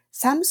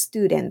 some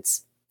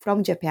students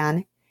from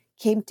Japan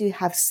came to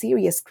have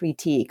serious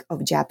critique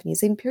of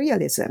Japanese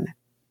imperialism.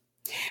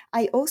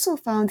 I also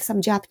found some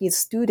Japanese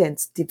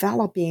students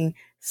developing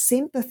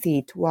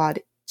sympathy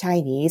toward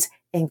Chinese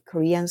and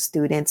Korean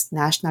students'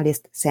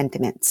 nationalist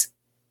sentiments.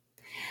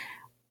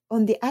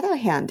 On the other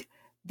hand,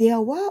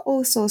 there were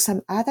also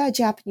some other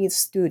Japanese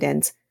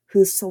students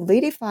who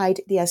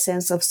solidified their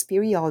sense of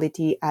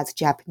superiority as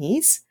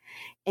Japanese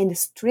and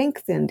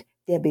strengthened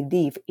their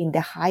belief in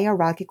the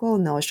hierarchical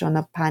notion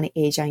of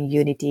Pan-Asian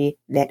unity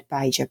led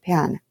by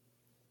Japan.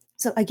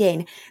 So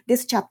again,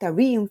 this chapter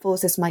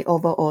reinforces my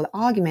overall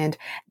argument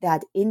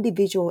that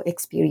individual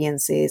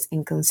experiences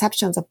and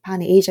conceptions of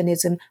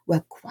Pan-Asianism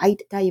were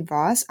quite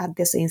diverse at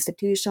this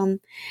institution,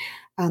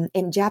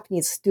 and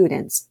Japanese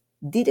students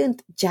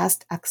didn't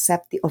just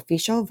accept the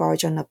official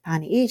version of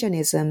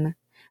Pan-Asianism.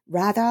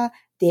 Rather,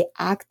 they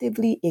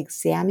actively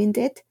examined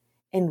it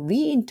and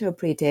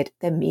reinterpreted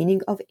the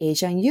meaning of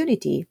Asian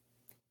unity.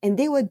 And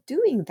they were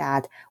doing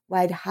that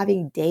while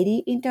having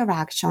daily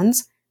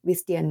interactions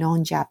with their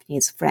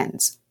non-Japanese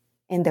friends.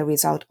 And the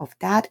result of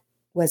that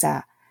was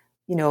a,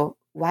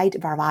 wide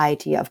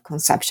variety of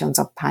conceptions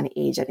of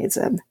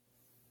Pan-Asianism.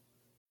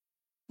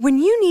 When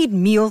you need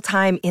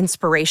mealtime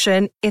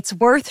inspiration, it's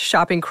worth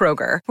shopping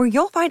Kroger, where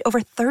you'll find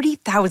over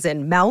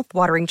 30,000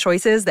 mouth-watering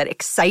choices that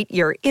excite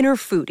your inner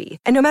foodie.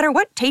 And no matter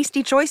what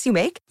tasty choice you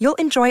make, you'll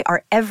enjoy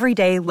our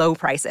everyday low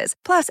prices,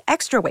 plus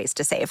extra ways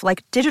to save,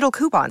 like digital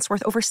coupons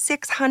worth over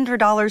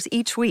 $600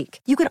 each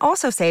week. You can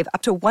also save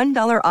up to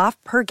 $1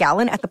 off per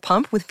gallon at the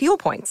pump with fuel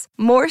points.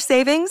 More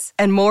savings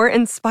and more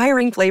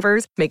inspiring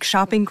flavors make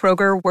shopping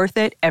Kroger worth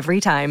it every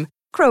time.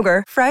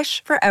 Kroger,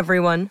 fresh for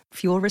everyone.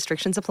 Fuel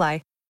restrictions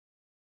apply.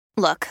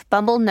 Look,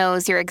 Bumble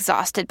knows you're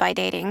exhausted by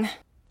dating.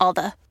 All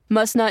the,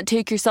 must not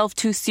take yourself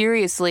too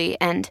seriously,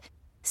 and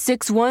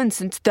 6'1"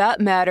 since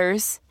that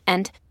matters,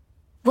 and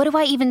what do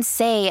I even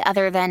say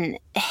other than,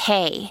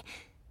 hey?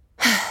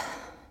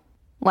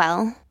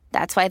 Well,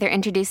 that's why they're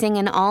introducing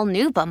an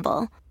all-new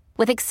Bumble,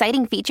 with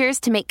exciting features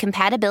to make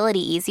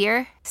compatibility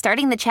easier,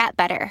 starting the chat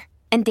better,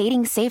 and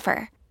dating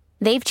safer.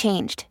 They've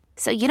changed,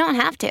 so you don't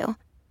have to.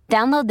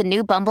 Download the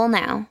new Bumble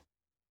now.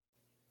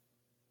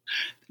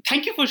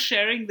 Thank you for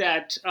sharing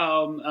that.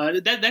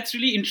 That's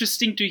really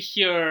interesting to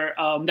hear.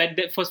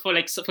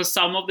 For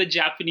some of the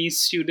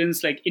Japanese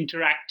students, like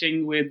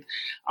interacting with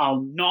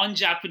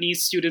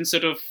non-Japanese students,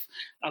 sort of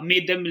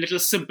made them a little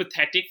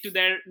sympathetic to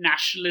their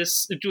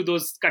nationalists, to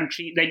those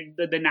countries, like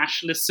the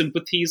nationalist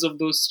sympathies of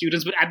those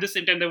students. But at the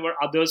same time, there were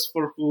others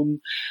for whom,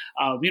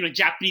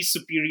 Japanese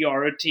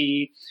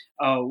superiority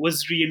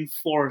was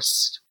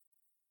reinforced.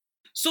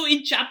 So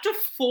in chapter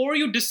 4,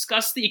 you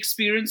discuss the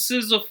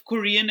experiences of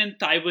Korean and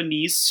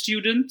Taiwanese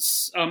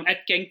students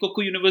at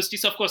Kenkoku University.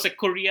 So of course, like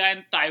Korea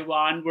and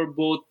Taiwan were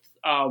both,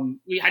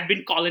 we had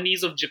been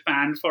colonies of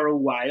Japan for a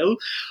while.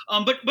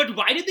 But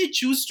why did they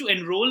choose to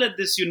enroll at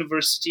this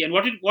university? And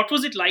what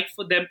was it like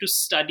for them to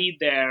study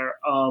there?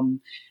 And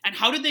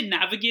how did they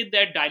navigate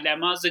their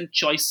dilemmas and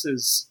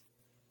choices?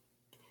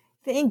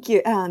 Thank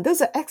you.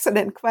 Those are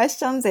excellent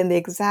questions and the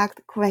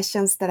exact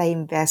questions that I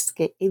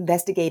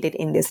investigated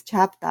in this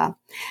chapter.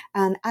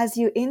 And as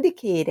you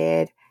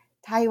indicated,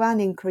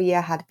 Taiwan and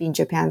Korea had been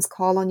Japan's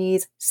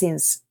colonies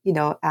since,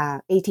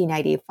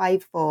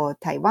 1895 for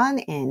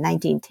Taiwan and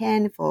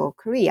 1910 for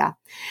Korea.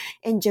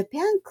 And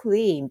Japan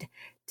claimed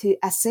to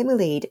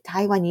assimilate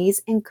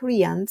Taiwanese and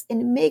Koreans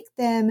and make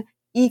them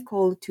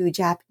equal to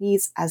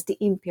Japanese as the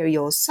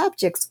imperial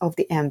subjects of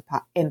the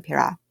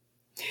emperor.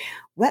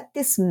 What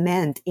this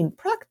meant in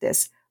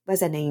practice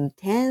was an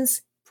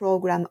intense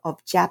program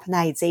of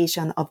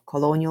Japanization of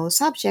colonial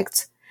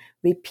subjects,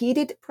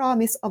 repeated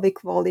promise of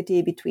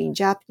equality between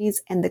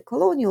Japanese and the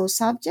colonial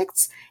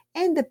subjects,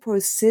 and the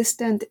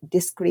persistent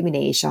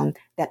discrimination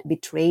that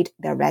betrayed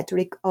the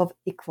rhetoric of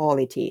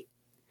equality.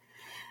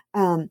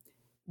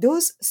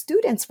 Those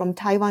students from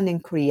Taiwan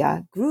and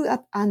Korea grew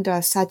up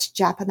under such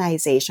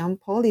Japanization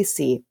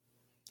policy.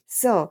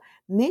 So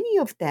many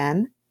of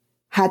them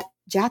had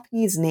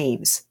Japanese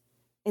names,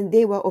 and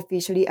they were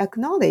officially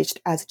acknowledged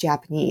as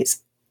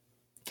Japanese.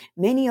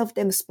 Many of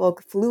them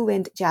spoke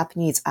fluent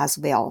Japanese as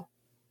well.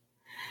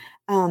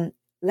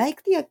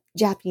 Like their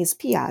Japanese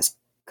peers,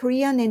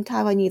 Korean and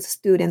Taiwanese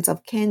students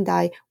of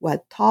Kendai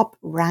were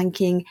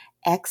top-ranking,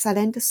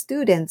 excellent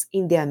students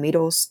in their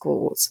middle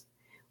schools.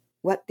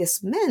 What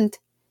this meant,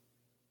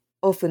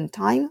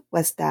 oftentimes,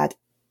 was that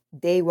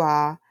they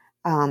were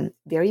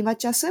very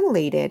much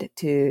assimilated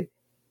to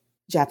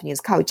Japanese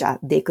culture.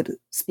 They could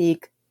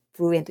speak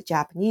fluent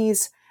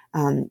Japanese.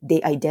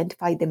 They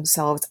identified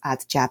themselves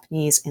as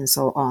Japanese, and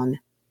so on.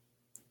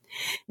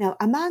 Now,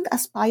 among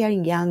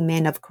aspiring young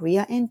men of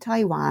Korea and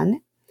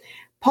Taiwan,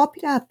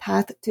 popular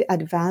path to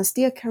advance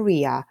their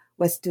career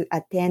was to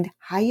attend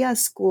higher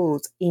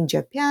schools in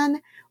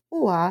Japan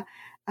or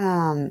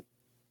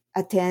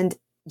attend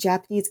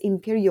Japanese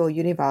imperial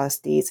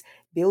universities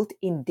built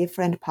in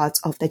different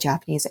parts of the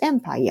Japanese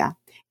empire.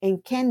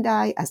 And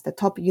Kendai, as the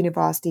top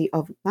university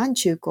of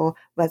Manchukuo,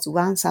 was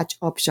one such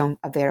option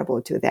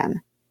available to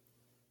them.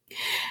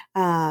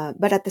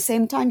 But at the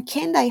same time,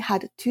 Kendai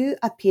had two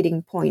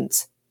appealing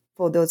points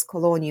for those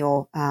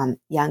colonial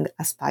young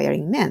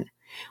aspiring men.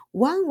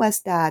 One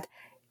was that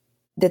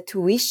the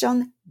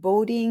tuition,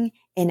 boarding,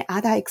 and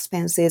other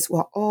expenses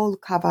were all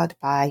covered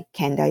by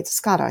Kendai's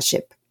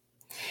scholarship.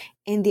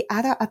 And the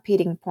other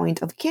appealing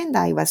point of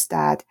Kendai was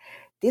that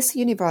this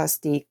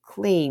university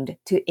claimed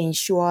to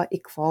ensure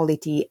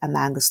equality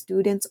among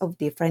students of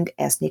different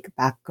ethnic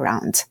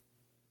backgrounds.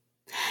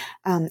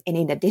 And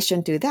in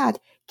addition to that,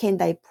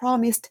 Kendai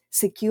promised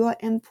secure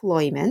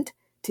employment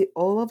to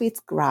all of its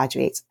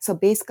graduates. So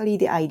basically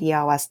the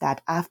idea was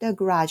that after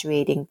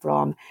graduating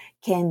from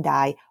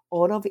Kendai,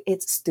 all of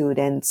its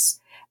students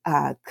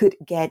could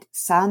get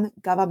some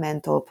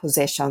governmental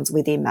positions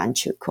within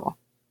Manchukuo.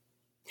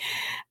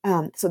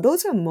 So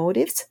those are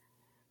motives.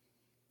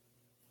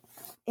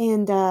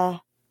 And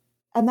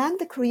among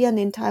the Korean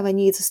and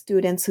Taiwanese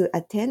students who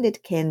attended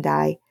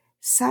Kendai,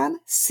 some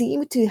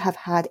seem to have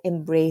had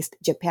embraced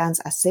Japan's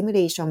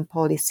assimilation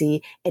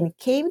policy and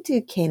came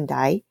to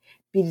Kendai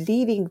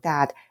believing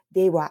that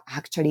they were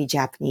actually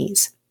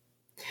Japanese.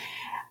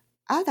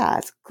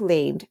 Others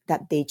claimed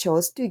that they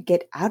chose to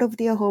get out of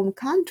their home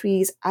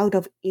countries out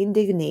of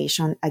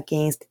indignation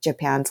against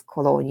Japan's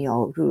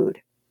colonial rule.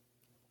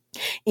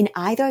 In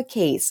either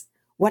case,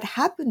 what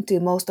happened to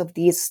most of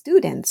these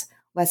students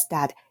was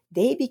that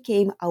they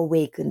became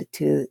awakened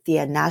to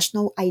their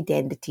national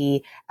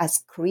identity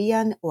as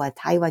Korean or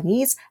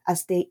Taiwanese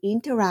as they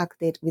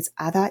interacted with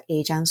other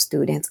Asian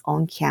students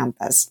on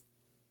campus.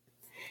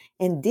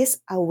 And this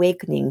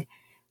awakening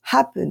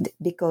happened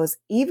because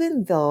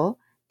even though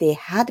they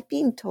had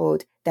been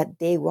told that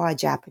they were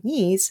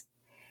Japanese,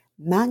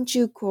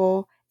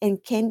 Manchukuo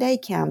and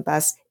Kendai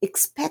campus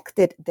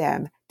expected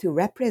them to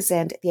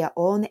represent their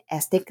own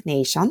ethnic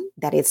nation,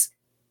 that is,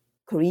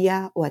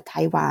 Korea or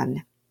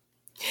Taiwan.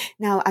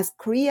 Now, as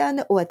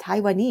Korean or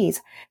Taiwanese,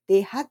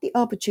 they had the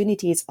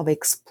opportunities of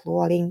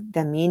exploring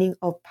the meaning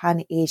of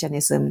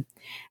Pan-Asianism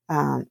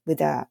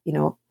with a,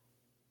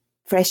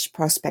 fresh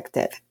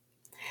perspective.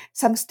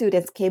 Some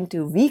students came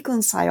to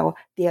reconcile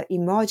their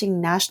emerging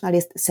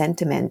nationalist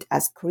sentiment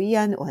as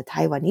Korean or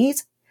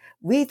Taiwanese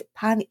with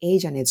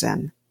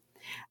Pan-Asianism,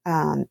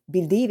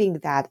 believing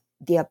that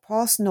their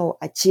personal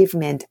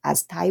achievement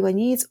as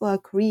Taiwanese or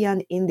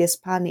Korean in this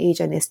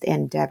Pan-Asianist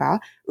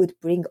endeavor would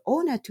bring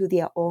honor to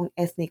their own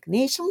ethnic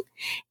nation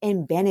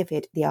and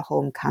benefit their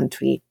home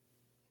country.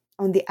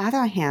 On the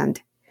other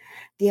hand,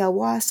 there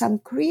were some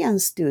Korean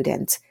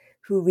students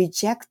who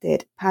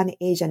rejected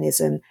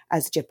Pan-Asianism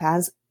as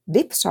Japan's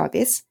lip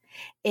service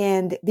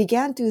and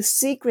began to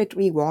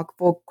secretly work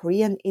for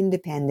Korean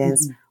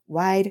independence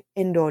while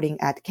enrolling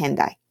at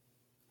Kendai.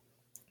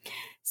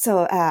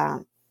 So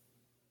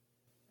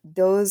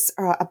those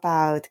are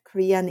about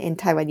Korean and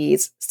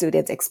Taiwanese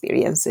students'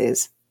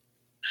 experiences.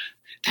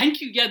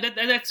 Thank you. Yeah,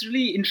 that's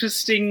really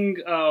interesting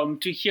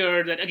to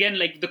hear that, again,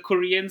 like the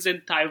Koreans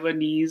and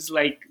Taiwanese,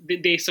 like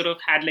they sort of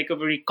had like a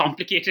very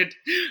complicated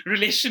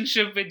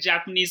relationship with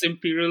Japanese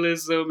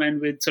imperialism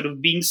and with sort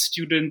of being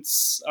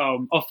students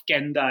of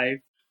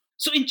Kendai.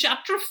 So in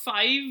chapter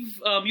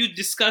 5, you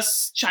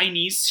discuss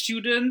Chinese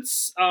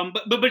students,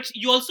 but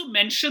you also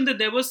mentioned that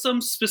there were some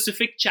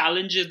specific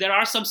challenges. There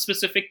are some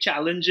specific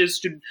challenges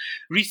to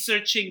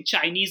researching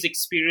Chinese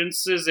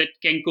experiences at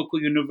Kenkoku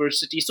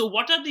University. So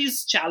what are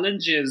these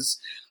challenges?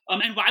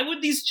 And why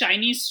would these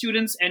Chinese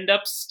students end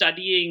up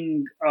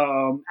studying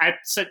at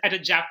a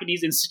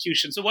Japanese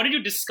institution? So what did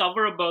you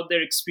discover about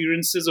their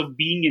experiences of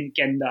being in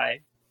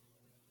Kendai?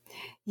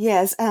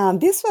 Yes,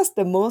 this was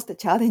the most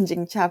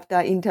challenging chapter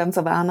in terms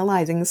of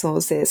analyzing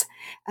sources.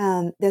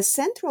 The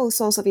central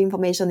source of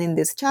information in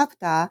this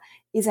chapter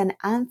is an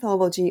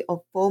anthology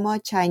of former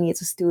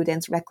Chinese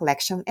students'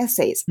 recollection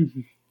essays.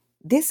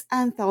 This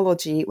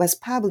anthology was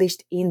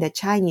published in the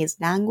Chinese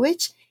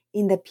language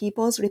in the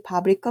People's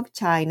Republic of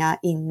China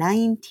in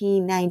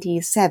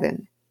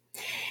 1997.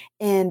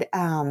 And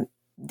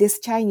this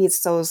Chinese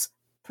source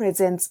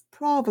presents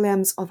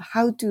problems of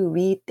how to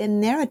read the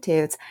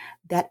narratives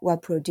that were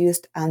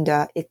produced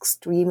under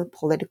extreme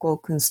political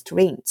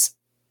constraints.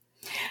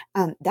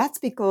 That's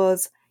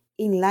because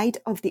in light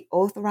of the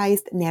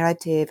authorized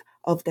narrative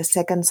of the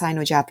Second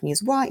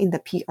Sino-Japanese War in the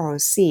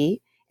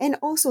PRC, and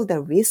also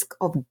the risk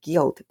of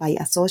guilt by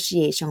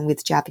association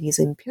with Japanese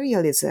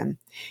imperialism,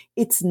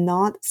 it's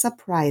not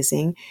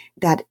surprising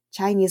that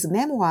Chinese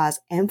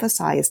memoirs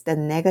emphasize the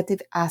negative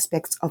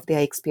aspects of their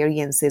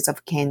experiences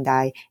of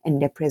Kendai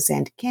and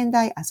represent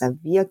Kendai as a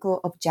vehicle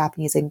of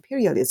Japanese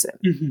imperialism.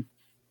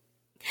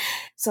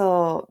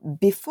 So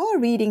before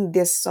reading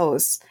this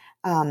source,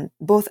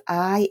 both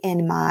I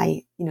and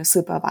my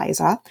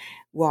supervisor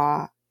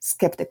were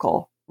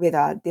skeptical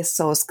whether this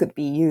source could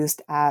be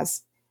used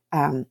as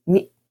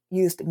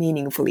used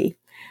meaningfully.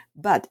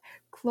 But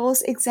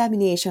close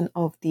examination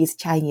of these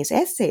Chinese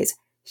essays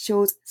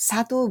shows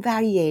subtle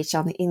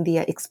variation in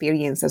their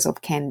experiences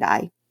of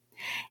Kendai.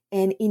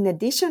 And in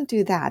addition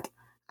to that,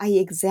 I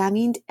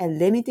examined a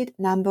limited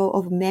number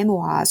of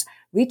memoirs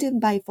written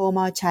by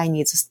former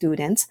Chinese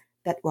students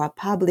that were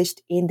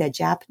published in the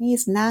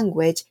Japanese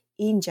language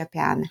in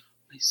Japan,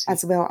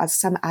 as well as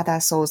some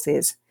other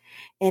sources.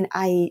 And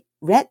I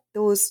read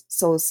those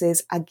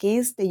sources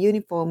against the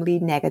uniformly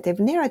negative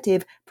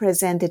narrative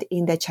presented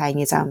in the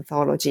Chinese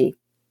anthology.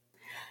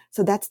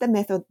 So that's the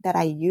method that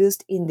I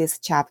used in this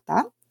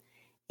chapter.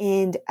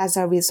 And as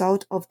a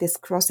result of this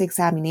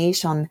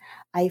cross-examination,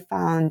 I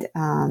found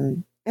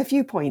a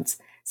few points.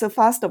 So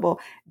first of all,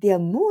 their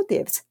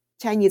motives,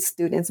 Chinese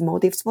students'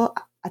 motives for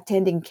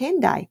attending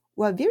Kendai,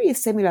 were very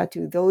similar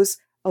to those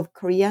of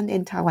Korean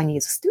and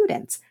Taiwanese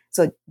students.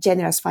 So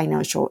generous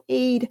financial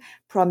aid,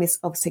 promise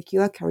of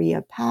secure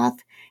career path,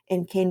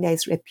 and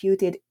Kendai's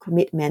reputed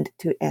commitment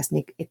to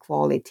ethnic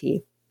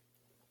equality.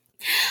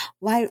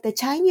 While the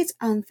Chinese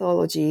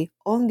anthology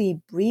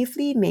only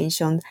briefly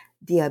mentioned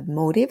their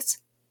motives,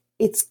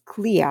 it's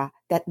clear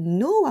that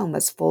no one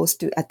was forced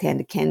to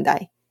attend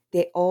Kendai.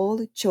 They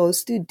all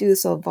chose to do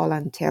so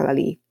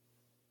voluntarily.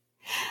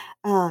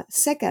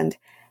 Second,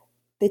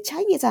 the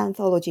Chinese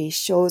anthology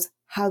shows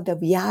how the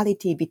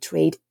reality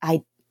betrayed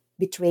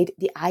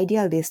the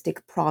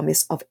idealistic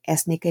promise of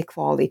ethnic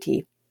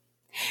equality.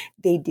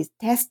 They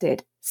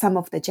detested some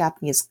of the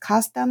Japanese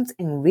customs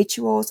and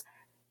rituals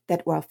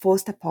that were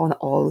forced upon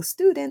all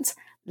students,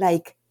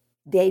 like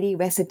daily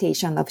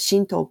recitation of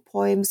Shinto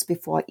poems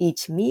before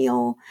each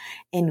meal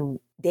and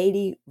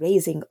daily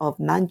raising of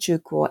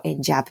Manchukuo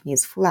and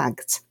Japanese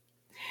flags.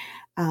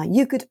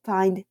 You could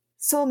find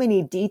so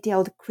many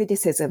detailed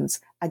criticisms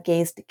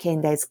against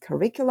Kendai's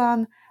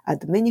curriculum,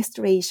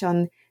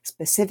 administration,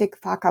 specific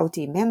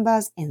faculty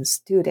members, and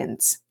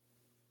students.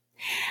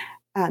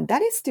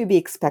 That is to be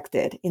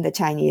expected in the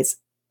Chinese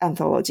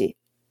anthology.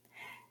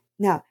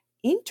 Now,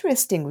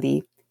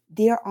 interestingly,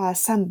 there are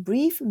some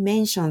brief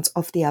mentions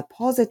of their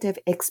positive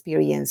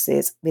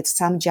experiences with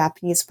some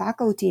Japanese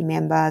faculty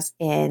members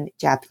and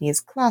Japanese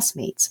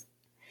classmates.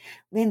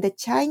 When the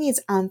Chinese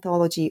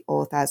anthology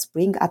authors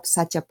bring up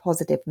such a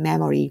positive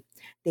memory,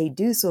 they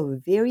do so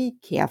very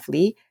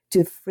carefully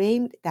to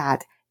frame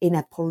that in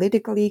a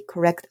politically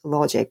correct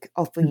logic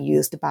often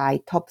used by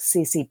top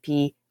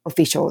CCP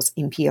officials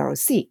in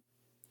PRC.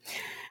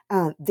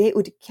 They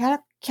would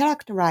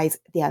characterize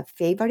their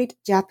favorite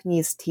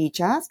Japanese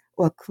teachers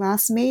or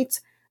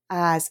classmates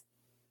as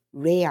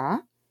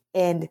rare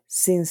and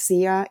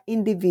sincere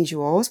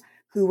individuals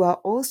who were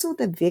also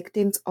the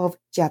victims of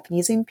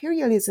Japanese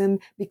imperialism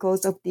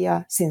because of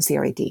their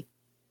sincerity.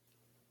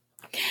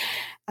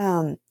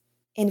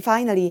 And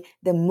finally,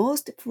 the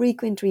most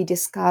frequently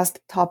discussed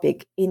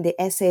topic in the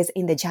essays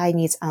in the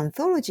Chinese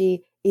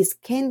anthology is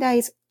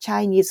Kendai's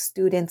Chinese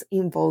students'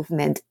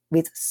 involvement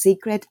with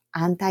secret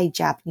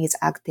anti-Japanese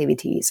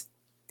activities.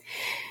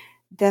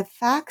 The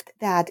fact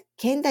that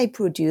Kendai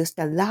produced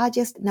the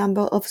largest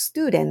number of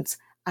students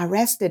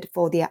arrested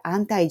for their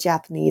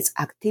anti-Japanese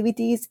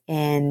activities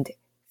and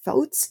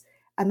thoughts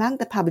among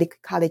the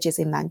public colleges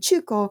in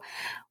Manchukuo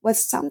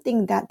was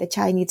something that the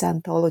Chinese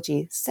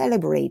anthology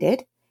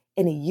celebrated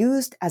and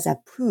used as a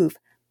proof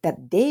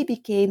that they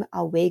became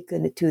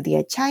awakened to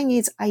their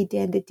Chinese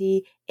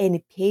identity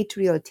and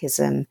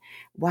patriotism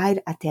while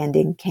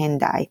attending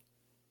Kendai.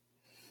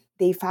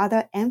 They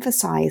further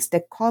emphasized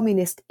the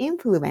communist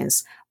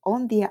influence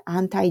on their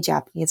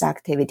anti-Japanese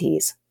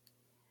activities.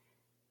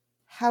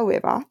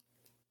 However,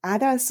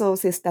 other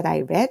sources that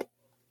I read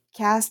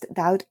cast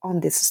doubt on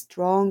this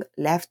strong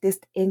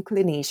leftist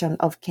inclination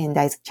of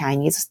Kendai's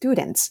Chinese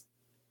students.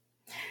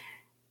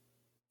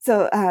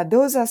 So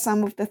those are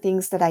some of the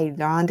things that I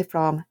learned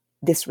from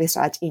this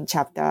research in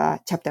chapter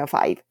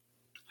 5.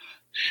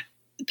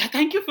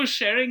 Thank you for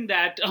sharing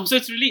that. So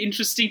it's really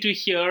interesting to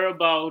hear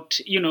about,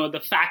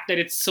 the fact that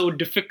it's so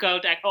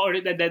difficult,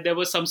 or that there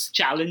were some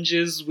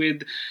challenges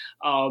with,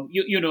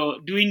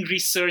 doing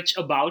research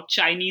about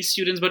Chinese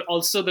students, but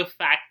also the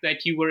fact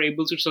that you were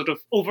able to sort of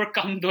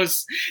overcome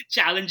those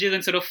challenges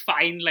and sort of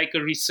find like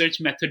a research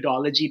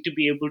methodology to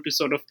be able to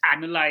sort of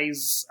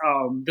analyze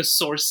the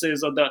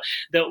sources, or the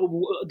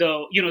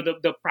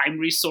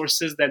primary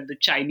sources that the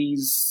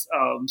Chinese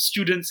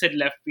students had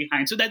left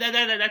behind. So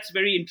that's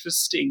very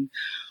interesting.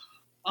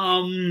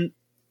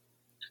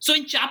 So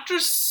in chapter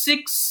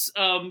 6,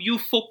 you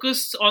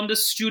focus on the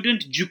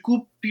student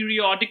Juku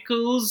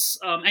periodicals,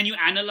 and you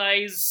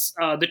analyze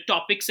the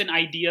topics and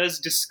ideas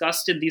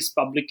discussed in these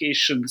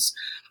publications.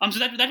 So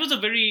that was a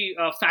very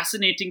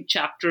fascinating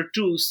chapter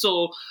too.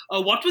 So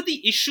what were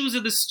the issues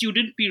of the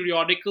student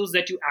periodicals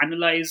that you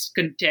analyzed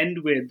contend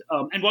with?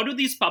 And what do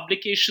these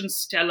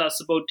publications tell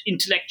us about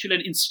intellectual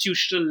and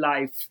institutional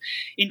life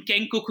in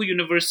Kenkoku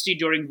University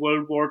during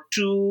World War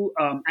II,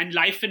 and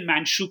life in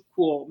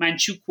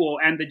Manchukuo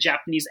and the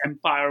Japanese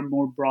Empire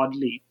more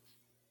broadly?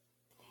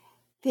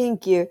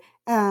 Thank you.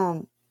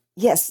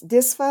 Yes,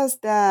 this was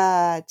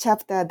the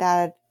chapter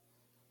that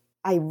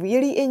I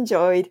really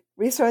enjoyed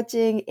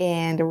researching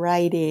and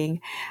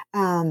writing.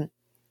 So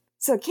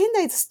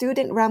Kendai's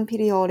student-run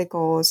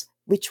periodicals,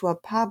 which were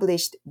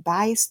published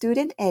by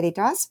student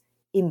editors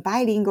in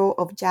bilingual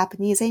of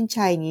Japanese and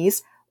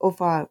Chinese,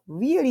 offer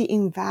really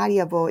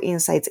invaluable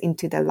insights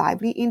into the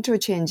lively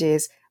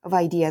interchanges of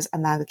ideas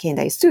among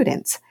Kendai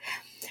students.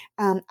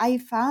 I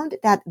found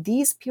that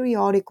these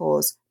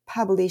periodicals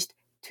published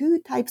two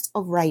types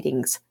of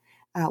writings.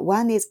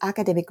 One is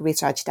academic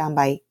research done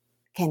by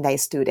Kendai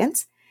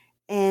students,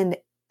 and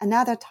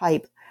another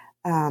type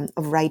of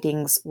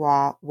writings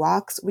were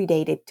works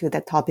related to the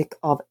topic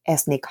of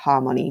ethnic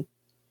harmony.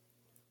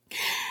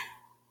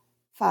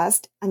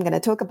 First, I'm going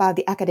to talk about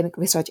the academic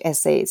research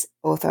essays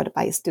authored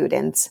by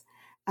students.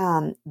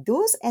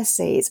 Those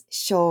essays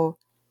show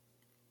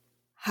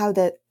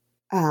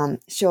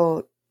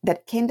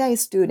that Kendai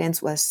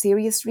students were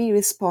seriously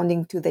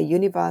responding to the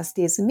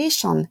university's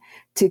mission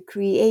to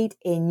create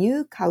a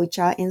new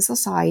culture and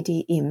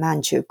society in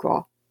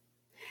Manchukuo.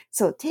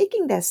 So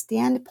taking the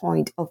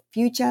standpoint of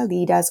future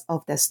leaders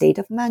of the state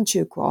of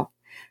Manchukuo,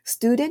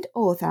 student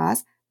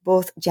authors,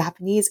 both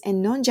Japanese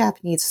and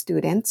non-Japanese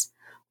students,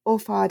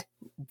 offered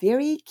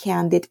very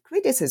candid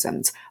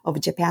criticisms of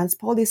Japan's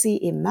policy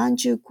in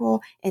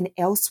Manchukuo and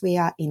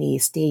elsewhere in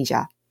East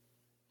Asia.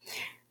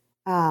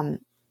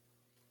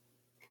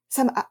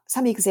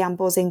 Some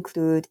examples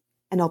include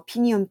an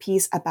opinion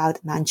piece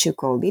about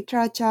Manchukuo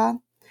literature,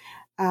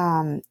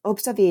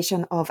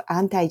 observation of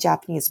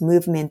anti-Japanese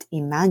movement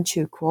in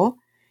Manchukuo,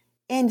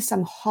 and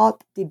some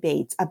hot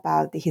debates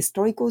about the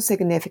historical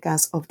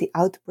significance of the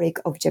outbreak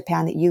of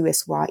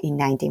Japan-US War in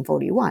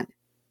 1941.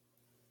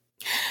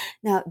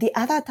 Now, the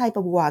other type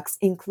of works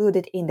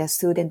included in the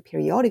student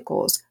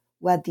periodicals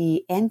were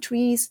the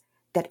entries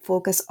that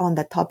focus on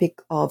the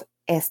topic of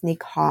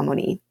ethnic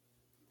harmony.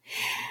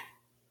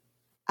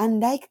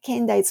 Unlike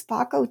Kendai's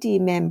faculty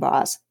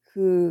members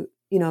who,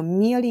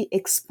 merely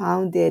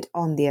expounded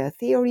on their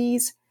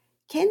theories,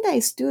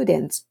 Kendai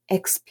students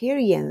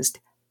experienced,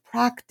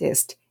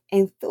 practiced,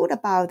 and thought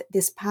about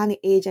this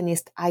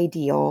Pan-Asianist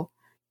ideal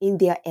in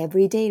their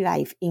everyday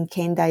life in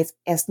Kendai's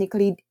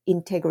ethnically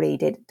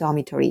integrated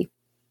dormitory.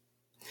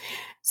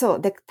 So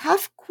the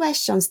tough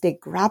questions they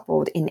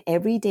grappled in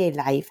everyday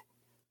life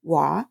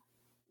were,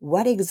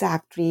 what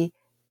exactly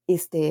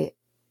is the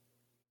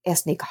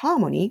ethnic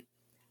harmony?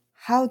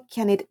 How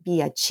can it be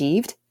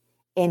achieved?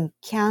 And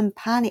can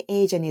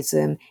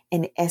Pan-Asianism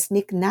and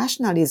ethnic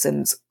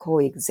nationalisms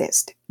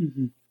coexist?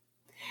 Mm-hmm.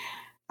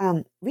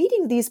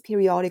 Reading these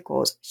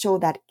periodicals show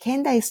that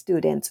Kendai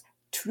students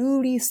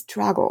truly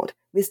struggled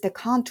with the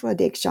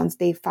contradictions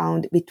they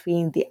found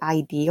between the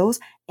ideals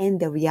and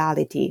the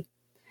reality.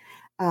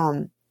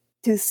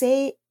 To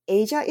say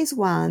Asia is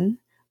one,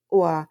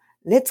 or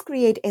let's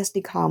create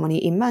ethnic harmony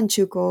in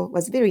Manchukuo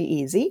was very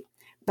easy,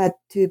 but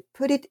to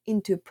put it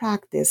into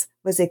practice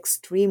was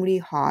extremely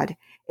hard,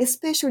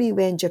 especially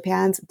when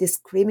Japan's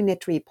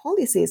discriminatory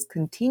policies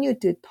continued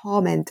to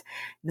torment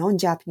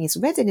non-Japanese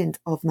residents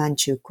of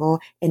Manchukuo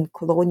and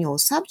colonial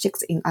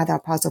subjects in other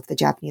parts of the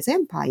Japanese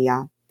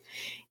Empire.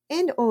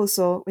 And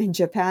also when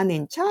Japan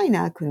and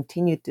China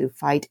continued to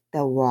fight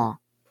the war.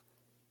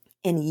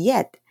 And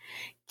yet,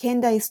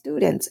 Kendai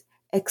students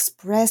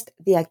expressed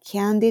their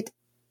candid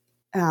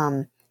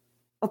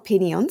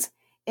opinions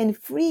and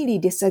freely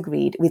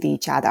disagreed with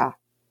each other.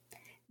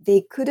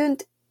 They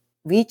couldn't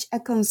reach a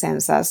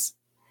consensus,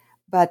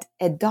 but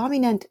a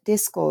dominant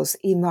discourse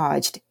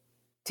emerged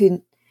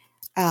to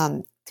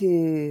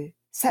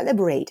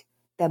celebrate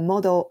the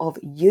model of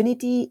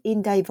unity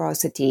in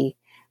diversity,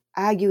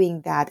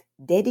 arguing that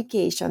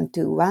dedication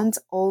to one's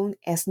own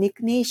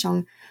ethnic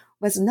nation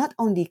was not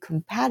only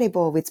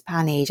compatible with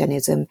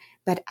Pan-Asianism,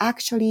 but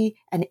actually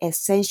an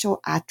essential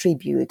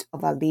attribute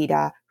of a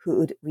leader who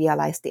would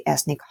realize the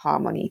ethnic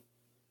harmony.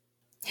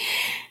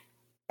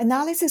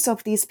 Analysis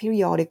of these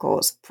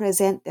periodicals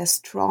present the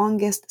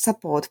strongest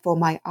support for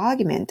my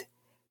argument,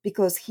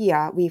 because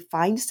here we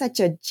find such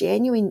a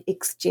genuine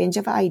exchange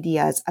of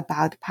ideas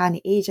about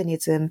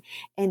Pan-Asianism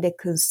and the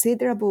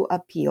considerable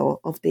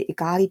appeal of the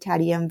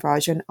egalitarian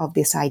version of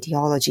this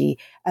ideology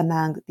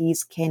among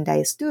these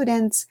Kendai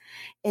students.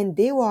 And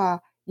they were,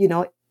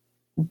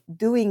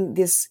 doing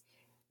this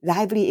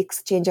lively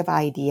exchange of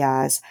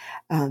ideas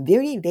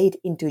very late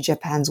into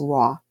Japan's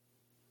war.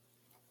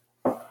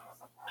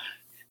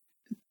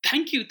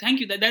 Thank you.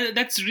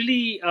 That's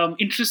really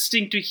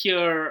interesting to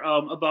hear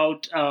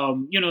about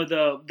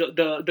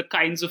the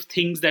kinds of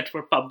things that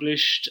were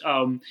published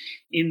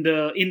in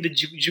the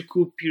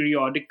Juku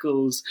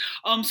periodicals.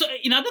 So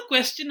another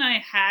question I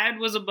had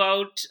was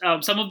about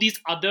some of these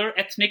other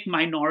ethnic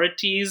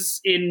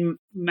minorities in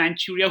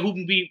Manchuria,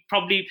 whom we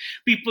probably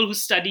people who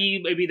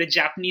study maybe the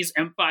Japanese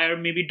Empire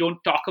maybe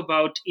don't talk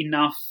about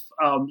enough.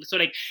 So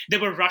like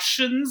there were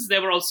Russians,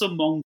 there were also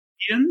Mongolians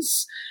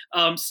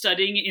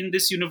studying in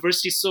this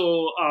university.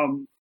 So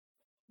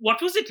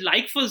what was it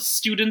like for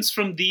students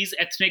from these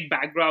ethnic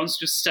backgrounds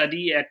to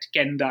study at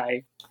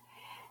Kendai?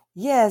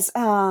 Yes,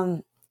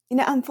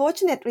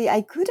 unfortunately,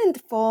 I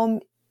couldn't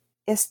form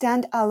a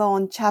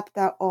standalone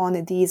chapter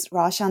on these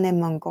Russian and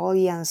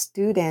Mongolian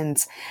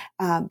students,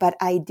 but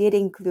I did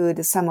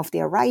include some of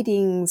their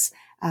writings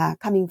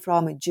coming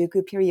from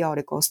Juku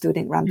periodicals,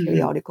 student-run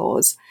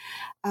periodicals.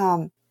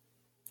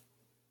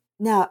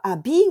 Now,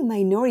 being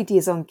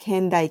minorities on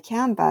Kendai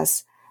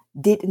campus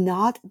did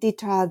not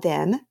deter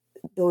them,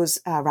 those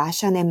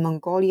Russian and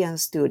Mongolian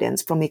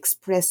students, from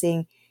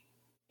expressing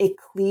a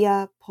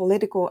clear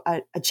political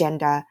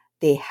agenda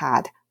they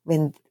had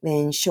when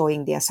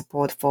showing their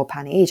support for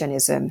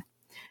Pan-Asianism.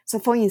 So,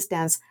 for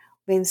instance,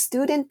 when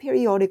student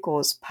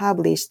periodicals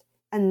published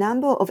a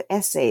number of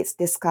essays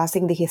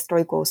discussing the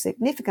historical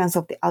significance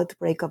of the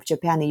outbreak of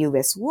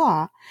Japan-US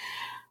war,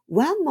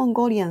 one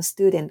Mongolian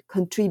student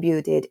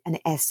contributed an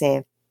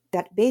essay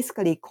that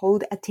basically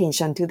called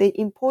attention to the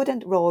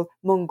important role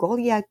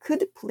Mongolia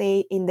could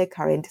play in the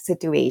current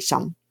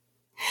situation.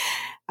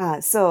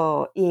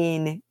 So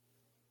in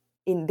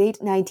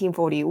late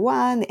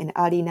 1941 and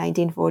early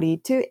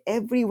 1942,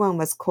 everyone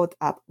was caught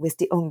up with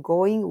the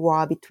ongoing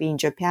war between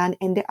Japan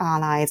and the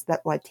Allies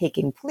that were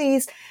taking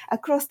place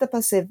across the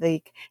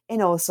Pacific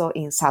and also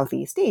in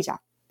Southeast Asia.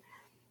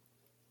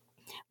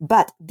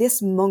 But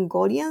this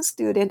Mongolian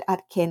student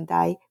at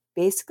Kendai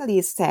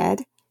basically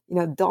said,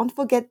 don't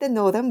forget the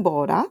northern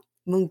border.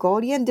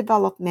 Mongolian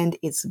development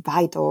is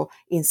vital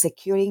in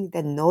securing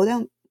the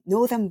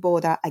northern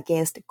border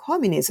against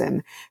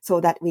communism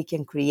so that we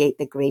can create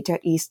the greater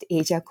East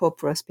Asia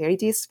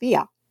co-prosperity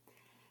sphere.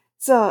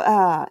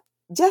 So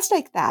just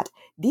like that,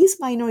 these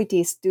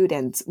minority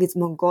students with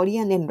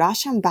Mongolian and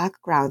Russian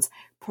backgrounds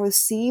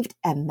perceived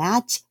a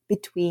match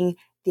between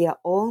their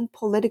own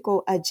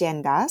political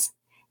agendas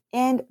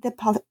and the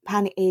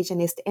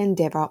Pan-Asianist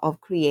endeavor of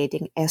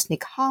creating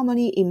ethnic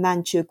harmony in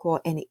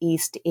Manchukuo and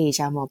East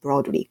Asia more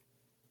broadly.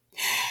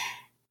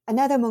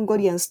 Another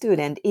Mongolian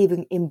student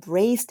even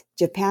embraced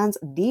Japan's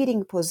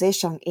leading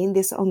position in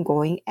this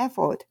ongoing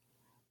effort.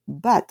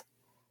 But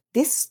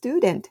this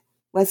student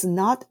was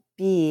not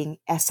being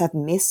a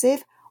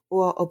submissive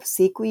or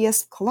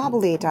obsequious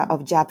collaborator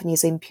of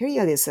Japanese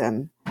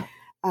imperialism.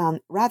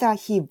 Rather,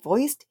 he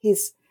voiced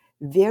his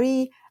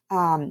very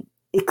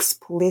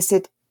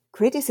explicit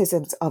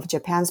criticisms of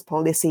Japan's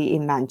policy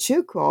in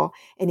Manchukuo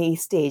and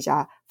East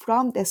Asia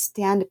from the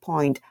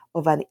standpoint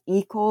of an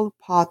equal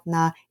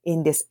partner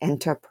in this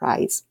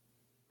enterprise.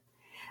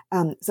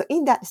 So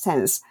in that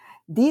sense,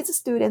 these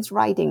students'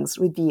 writings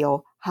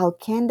reveal how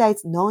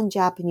Kendai's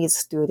non-Japanese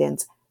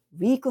students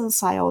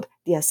reconciled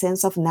their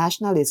sense of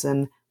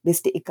nationalism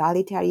with the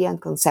egalitarian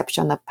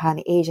conception of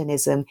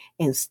Pan-Asianism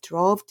and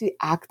strove to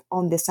act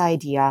on this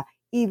idea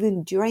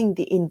even during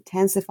the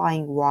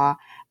intensifying war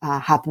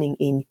happening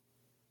in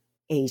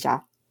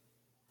Asia.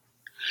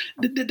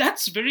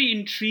 That's very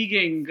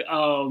intriguing,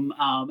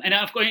 and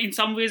of course, in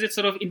some ways, it's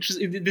sort of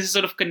this is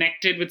sort of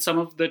connected with some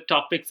of the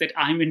topics that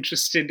I'm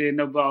interested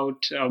in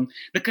about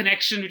the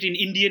connection between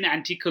Indian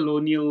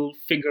anti-colonial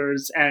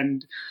figures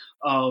and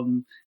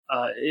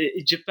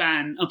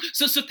Japan.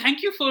 So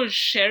thank you for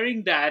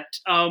sharing that.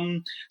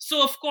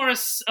 So of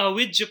course,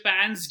 with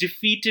Japan's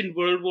defeat in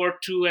World War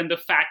II and the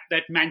fact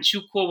that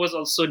Manchukuo was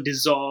also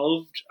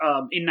dissolved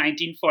in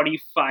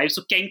 1945,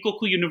 so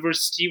Kenkoku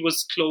University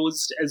was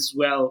closed as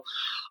well.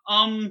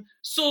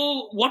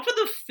 So what were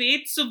the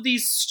fates of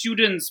these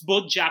students,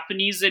 both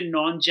Japanese and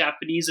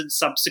non-Japanese, in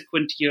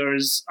subsequent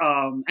years?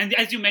 And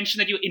as you mentioned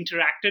that you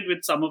interacted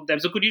with some of them,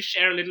 so could you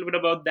share a little bit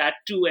about that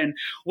too? And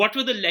what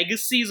were the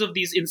legacies of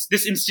this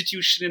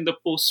institution in the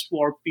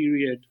post-war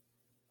period?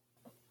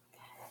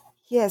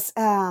 Yes.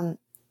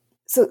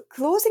 So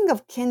closing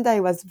of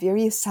Kendai was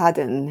very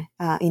sudden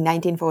in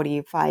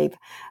 1945.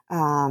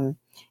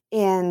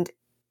 And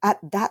at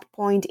that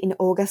point in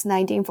August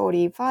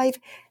 1945,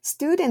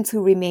 students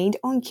who remained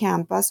on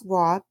campus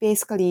were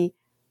basically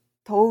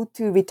told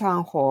to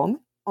return home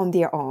on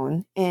their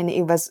own, and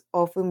it was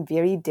often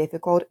very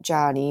difficult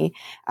journey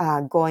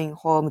going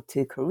home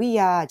to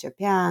Korea,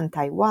 Japan,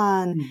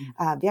 Taiwan,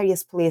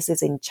 various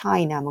places in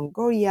China,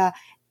 Mongolia,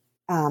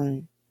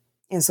 and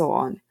so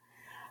on.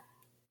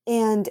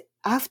 And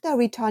after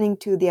returning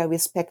to their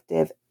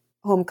respective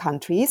home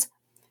countries,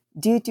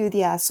 due to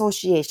their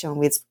association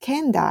with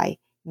Kendai,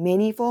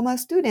 many former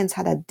students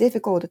had a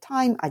difficult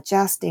time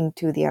adjusting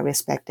to their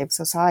respective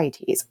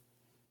societies.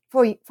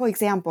 For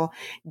example,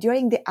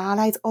 during the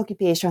Allied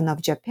occupation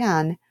of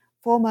Japan,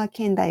 former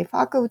Kendai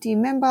faculty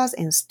members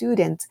and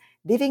students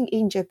living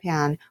in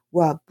Japan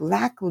were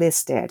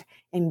blacklisted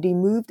and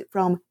removed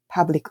from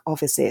public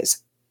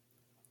offices.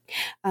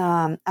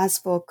 As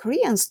for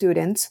Korean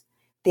students,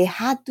 they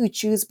had to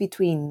choose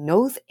between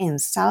North and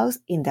South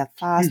in the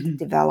fast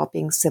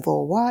developing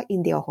civil war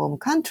in their home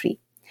country.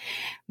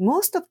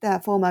 Most of the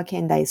former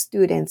Kendai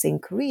students in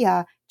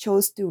Korea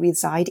chose to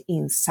reside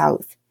in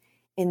South,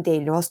 and they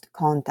lost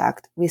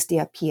contact with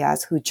their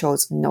peers who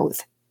chose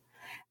North.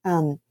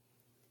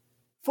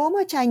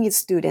 Former Chinese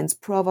students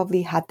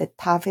probably had the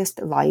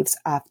toughest lives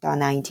after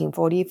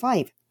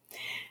 1945.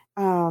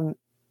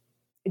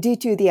 Due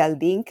to their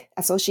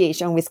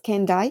association with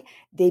Kendai,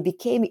 they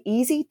became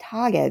easy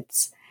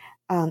targets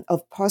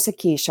of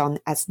persecution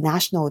as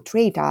national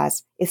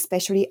traitors,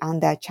 especially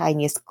under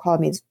Chinese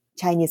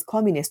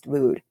communist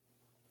rule.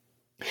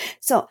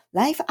 So,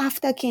 life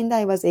after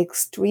Kendai was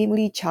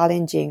extremely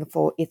challenging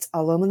for its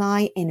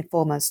alumni and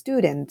former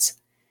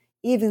students.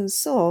 Even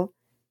so,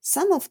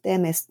 some of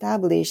them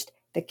established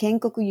the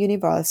Kenkoku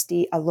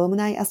University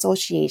Alumni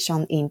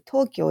Association in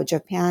Tokyo,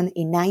 Japan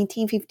in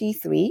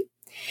 1953,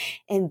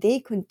 and they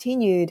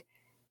continued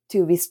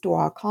to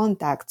restore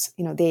contacts.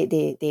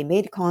 They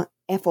made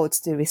efforts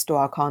to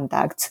restore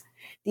contacts.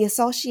 The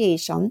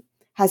association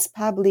has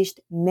published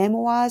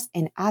memoirs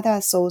and other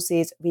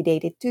sources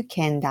related to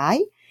Kendai.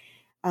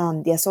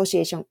 The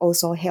association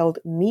also held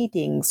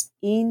meetings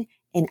in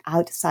and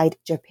outside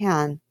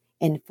Japan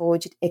and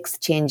forged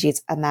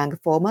exchanges among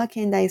former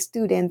Kendai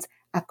students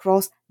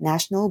across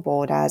national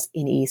borders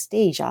in East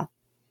Asia.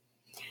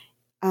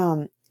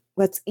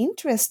 What's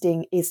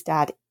interesting is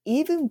that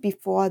even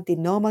before the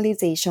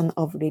normalization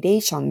of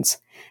relations,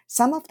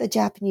 some of the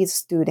Japanese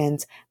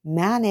students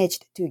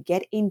managed to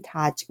get in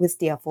touch with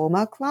their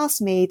former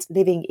classmates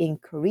living in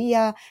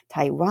Korea,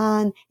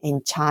 Taiwan,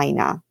 and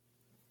China.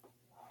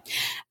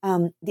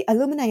 The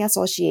Alumni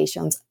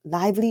Association's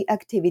lively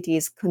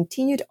activities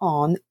continued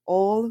on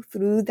all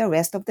through the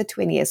rest of the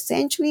 20th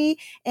century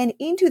and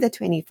into the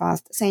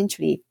 21st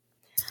century.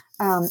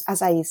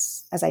 As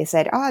I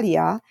said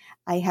earlier,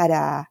 I had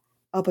an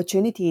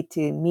opportunity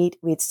to meet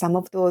with some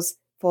of those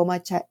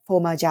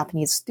former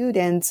Japanese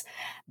students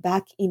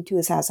back in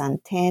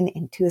 2010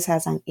 and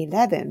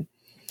 2011.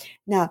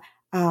 Now,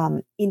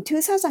 in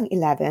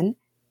 2011,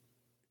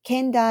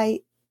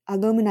 Kendai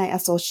Alumni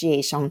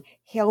Association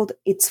held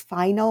its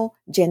final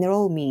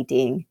general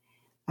meeting.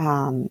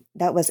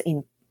 That was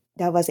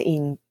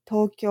in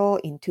Tokyo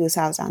in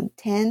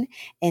 2010,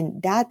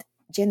 and that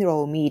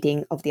general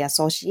meeting of the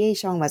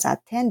association was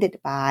attended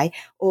by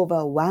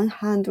over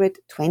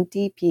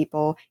 120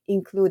 people,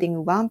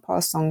 including one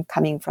person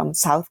coming from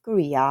South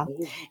Korea.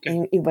 Okay.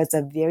 And it was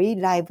a very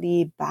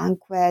lively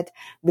banquet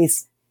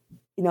with,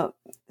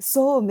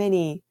 so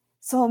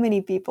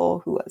many people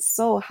who were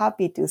so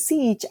happy to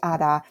see each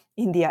other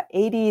in their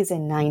 80s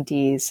and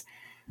 90s.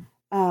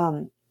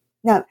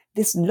 Now,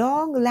 this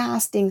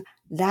long-lasting,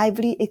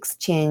 lively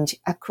exchange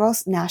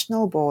across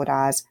national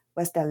borders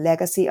was the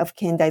legacy of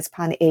Kendai's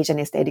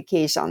Pan-Asianist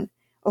education.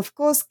 Of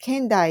course,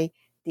 Kendai,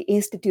 the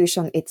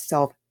institution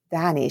itself,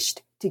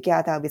 vanished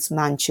together with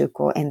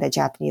Manchukuo and the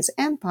Japanese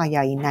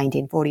Empire in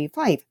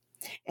 1945.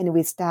 And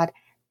with that,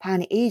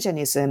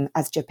 Pan-Asianism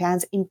as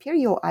Japan's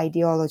imperial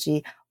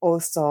ideology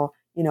also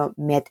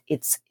met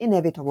its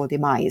inevitable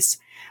demise.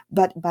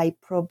 But by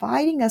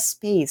providing a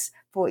space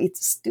for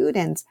its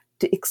students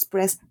to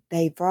express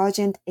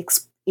divergent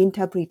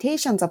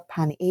interpretations of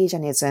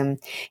Pan-Asianism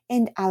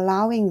and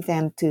allowing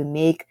them to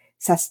make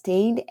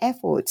sustained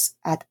efforts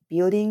at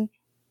building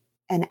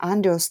an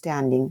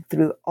understanding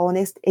through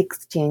honest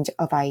exchange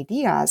of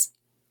ideas,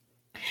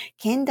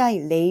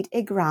 Kendai laid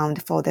a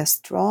ground for the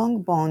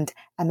strong bond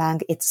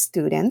among its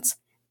students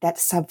that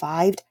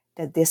survived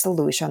the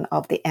dissolution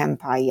of the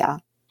empire.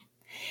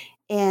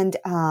 And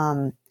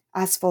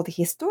as for the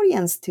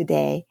historians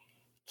today,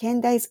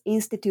 Kendai's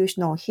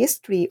institutional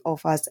history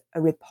offers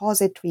a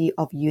repository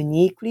of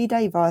uniquely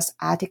diverse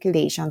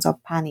articulations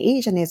of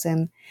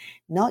Pan-Asianism,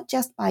 not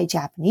just by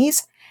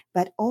Japanese,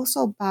 but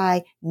also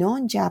by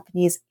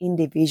non-Japanese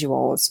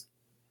individuals.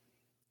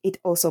 It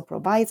also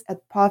provides a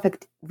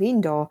perfect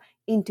window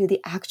into the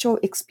actual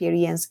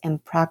experience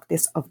and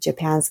practice of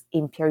Japan's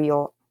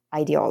imperial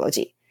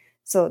ideology.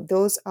 So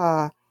those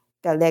are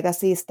the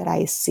legacies that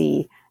I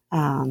see.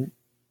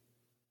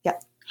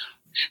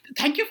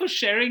 Thank you for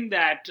sharing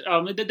that.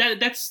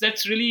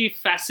 That's really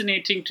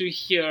fascinating to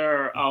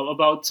hear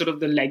about sort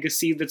of the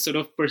legacy that sort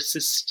of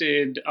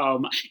persisted.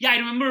 I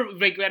remember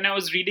like, when I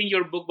was reading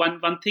your book,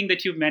 one thing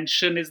that you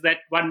mentioned is that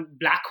one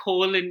black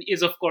hole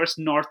is of course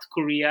North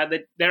Korea.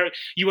 That there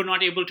you were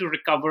not able to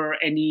recover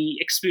any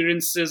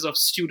experiences of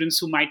students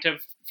who might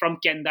have from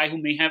Kendai who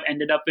may have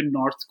ended up in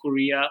North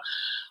Korea.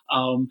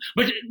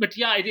 But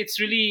yeah, it's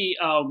really.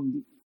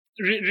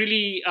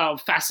 Really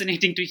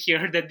fascinating to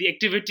hear that the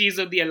activities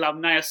of the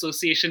Alumni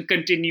Association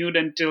continued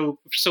until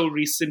so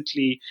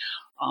recently.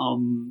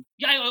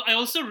 I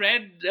also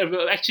read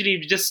actually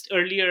just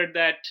earlier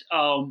that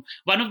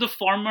one of the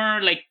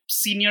former like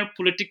senior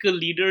political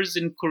leaders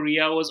in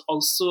Korea was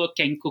also a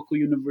Kenkoku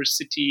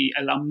University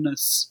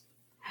alumnus.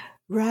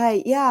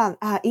 Right. Yeah.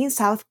 In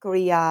South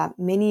Korea,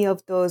 many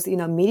of those,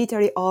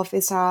 military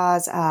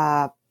officers,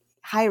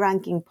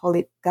 high-ranking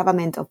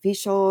government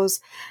officials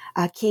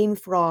came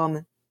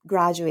from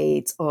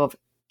graduates of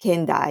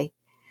Kendai.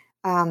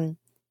 And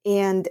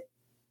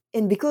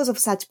because of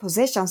such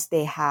positions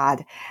they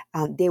had,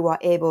 they were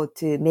able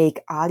to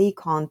make early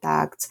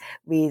contacts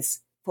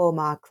with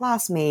former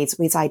classmates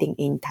residing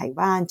in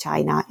Taiwan,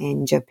 China,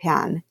 and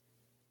Japan.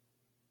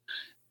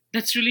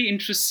 That's really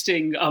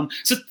interesting.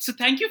 So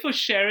thank you for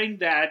sharing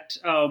that.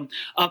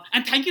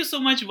 And thank you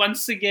so much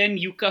once again,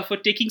 Yuka, for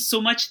taking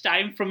so much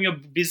time from your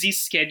busy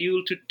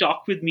schedule to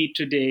talk with me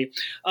today.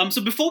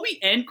 So before we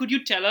end, could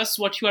you tell us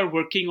what you are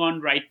working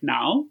on right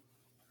now?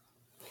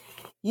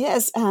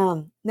 Yes.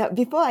 Now,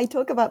 before I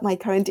talk about my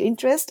current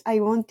interest,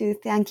 I want to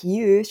thank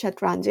you,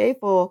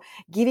 Shatranjay, for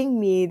giving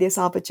me this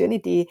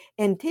opportunity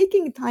and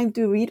taking time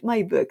to read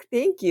my book.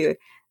 Thank you.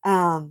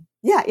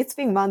 It's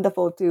been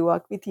wonderful to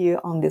work with you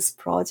on this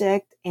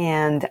project.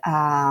 And,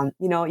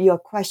 your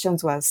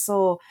questions were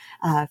so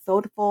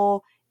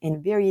thoughtful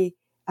and very,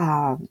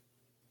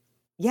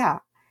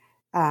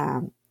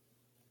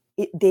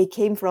 they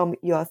came from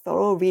your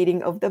thorough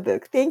reading of the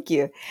book. Thank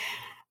you.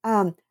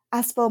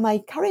 As for my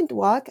current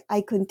work,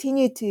 I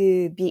continue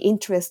to be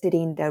interested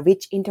in the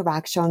rich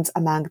interactions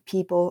among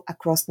people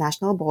across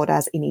national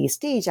borders in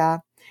East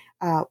Asia,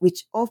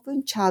 which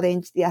often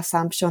challenge the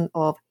assumption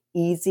of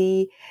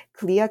easy,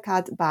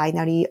 clear-cut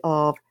binary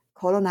of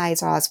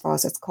colonizers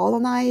versus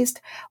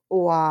colonized,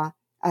 or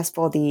as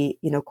for the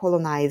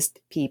colonized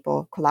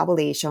people,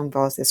 collaboration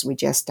versus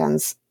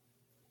resistance.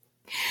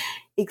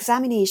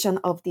 Examination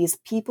of these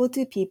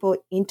people-to-people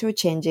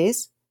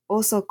interchanges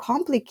also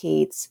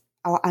complicates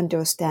our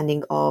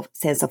understanding of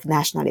sense of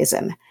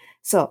nationalism.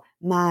 So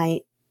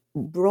my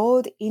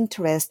broad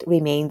interest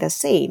remained the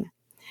same.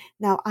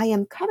 Now I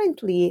am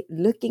currently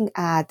looking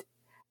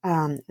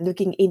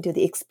into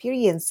the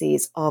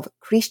experiences of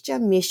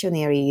Christian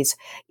missionaries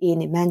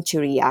in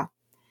Manchuria.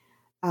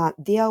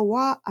 There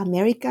were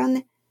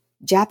American,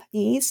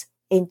 Japanese,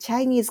 and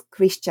Chinese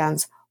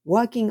Christians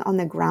working on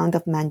the ground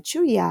of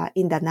Manchuria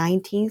in the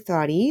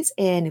 1930s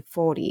and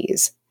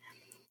 40s.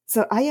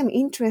 So I am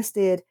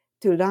interested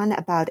to learn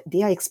about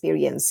their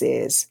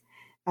experiences.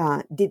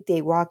 Did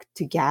they work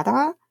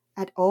together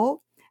at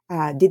all?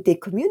 Did they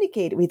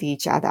communicate with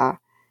each other?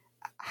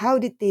 How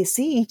did they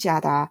see each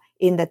other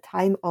in the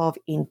time of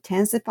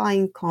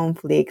intensifying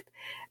conflict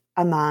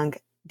among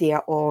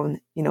their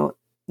own,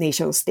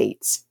 nation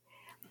states?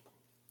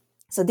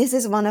 So this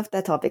is one of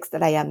the topics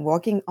that I am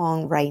working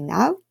on right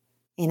now.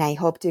 And I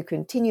hope to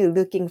continue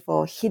looking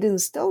for hidden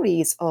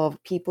stories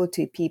of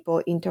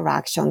people-to-people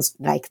interactions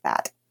like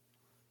that.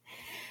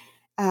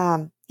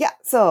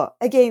 So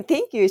again,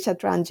 thank you,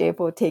 Shatranjay,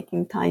 for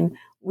taking time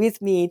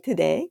with me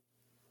today.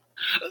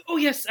 Oh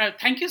yes,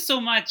 thank you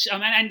so much.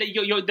 And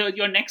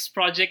your next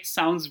project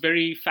sounds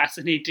very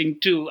fascinating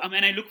too.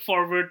 I look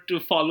forward to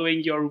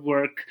following your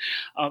work,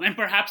 and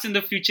perhaps in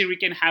the future we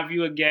can have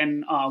you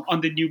again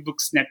on the New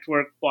Books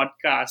Network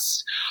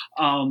podcast.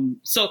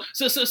 So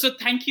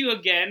thank you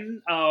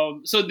again.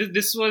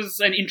 This was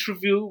an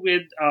interview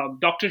with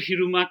Dr.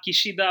 Hiruma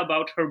Kishida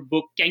about her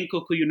book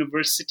Kenkoku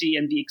University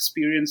and the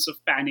Experience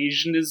of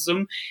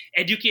Pan-Asianism: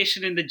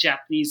 Education in the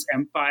Japanese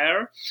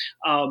Empire.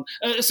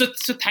 So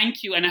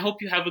thank you, and I hope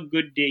you have a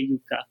good day,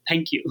 Yuka.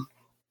 Thank you.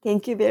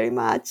 Thank you very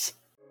much.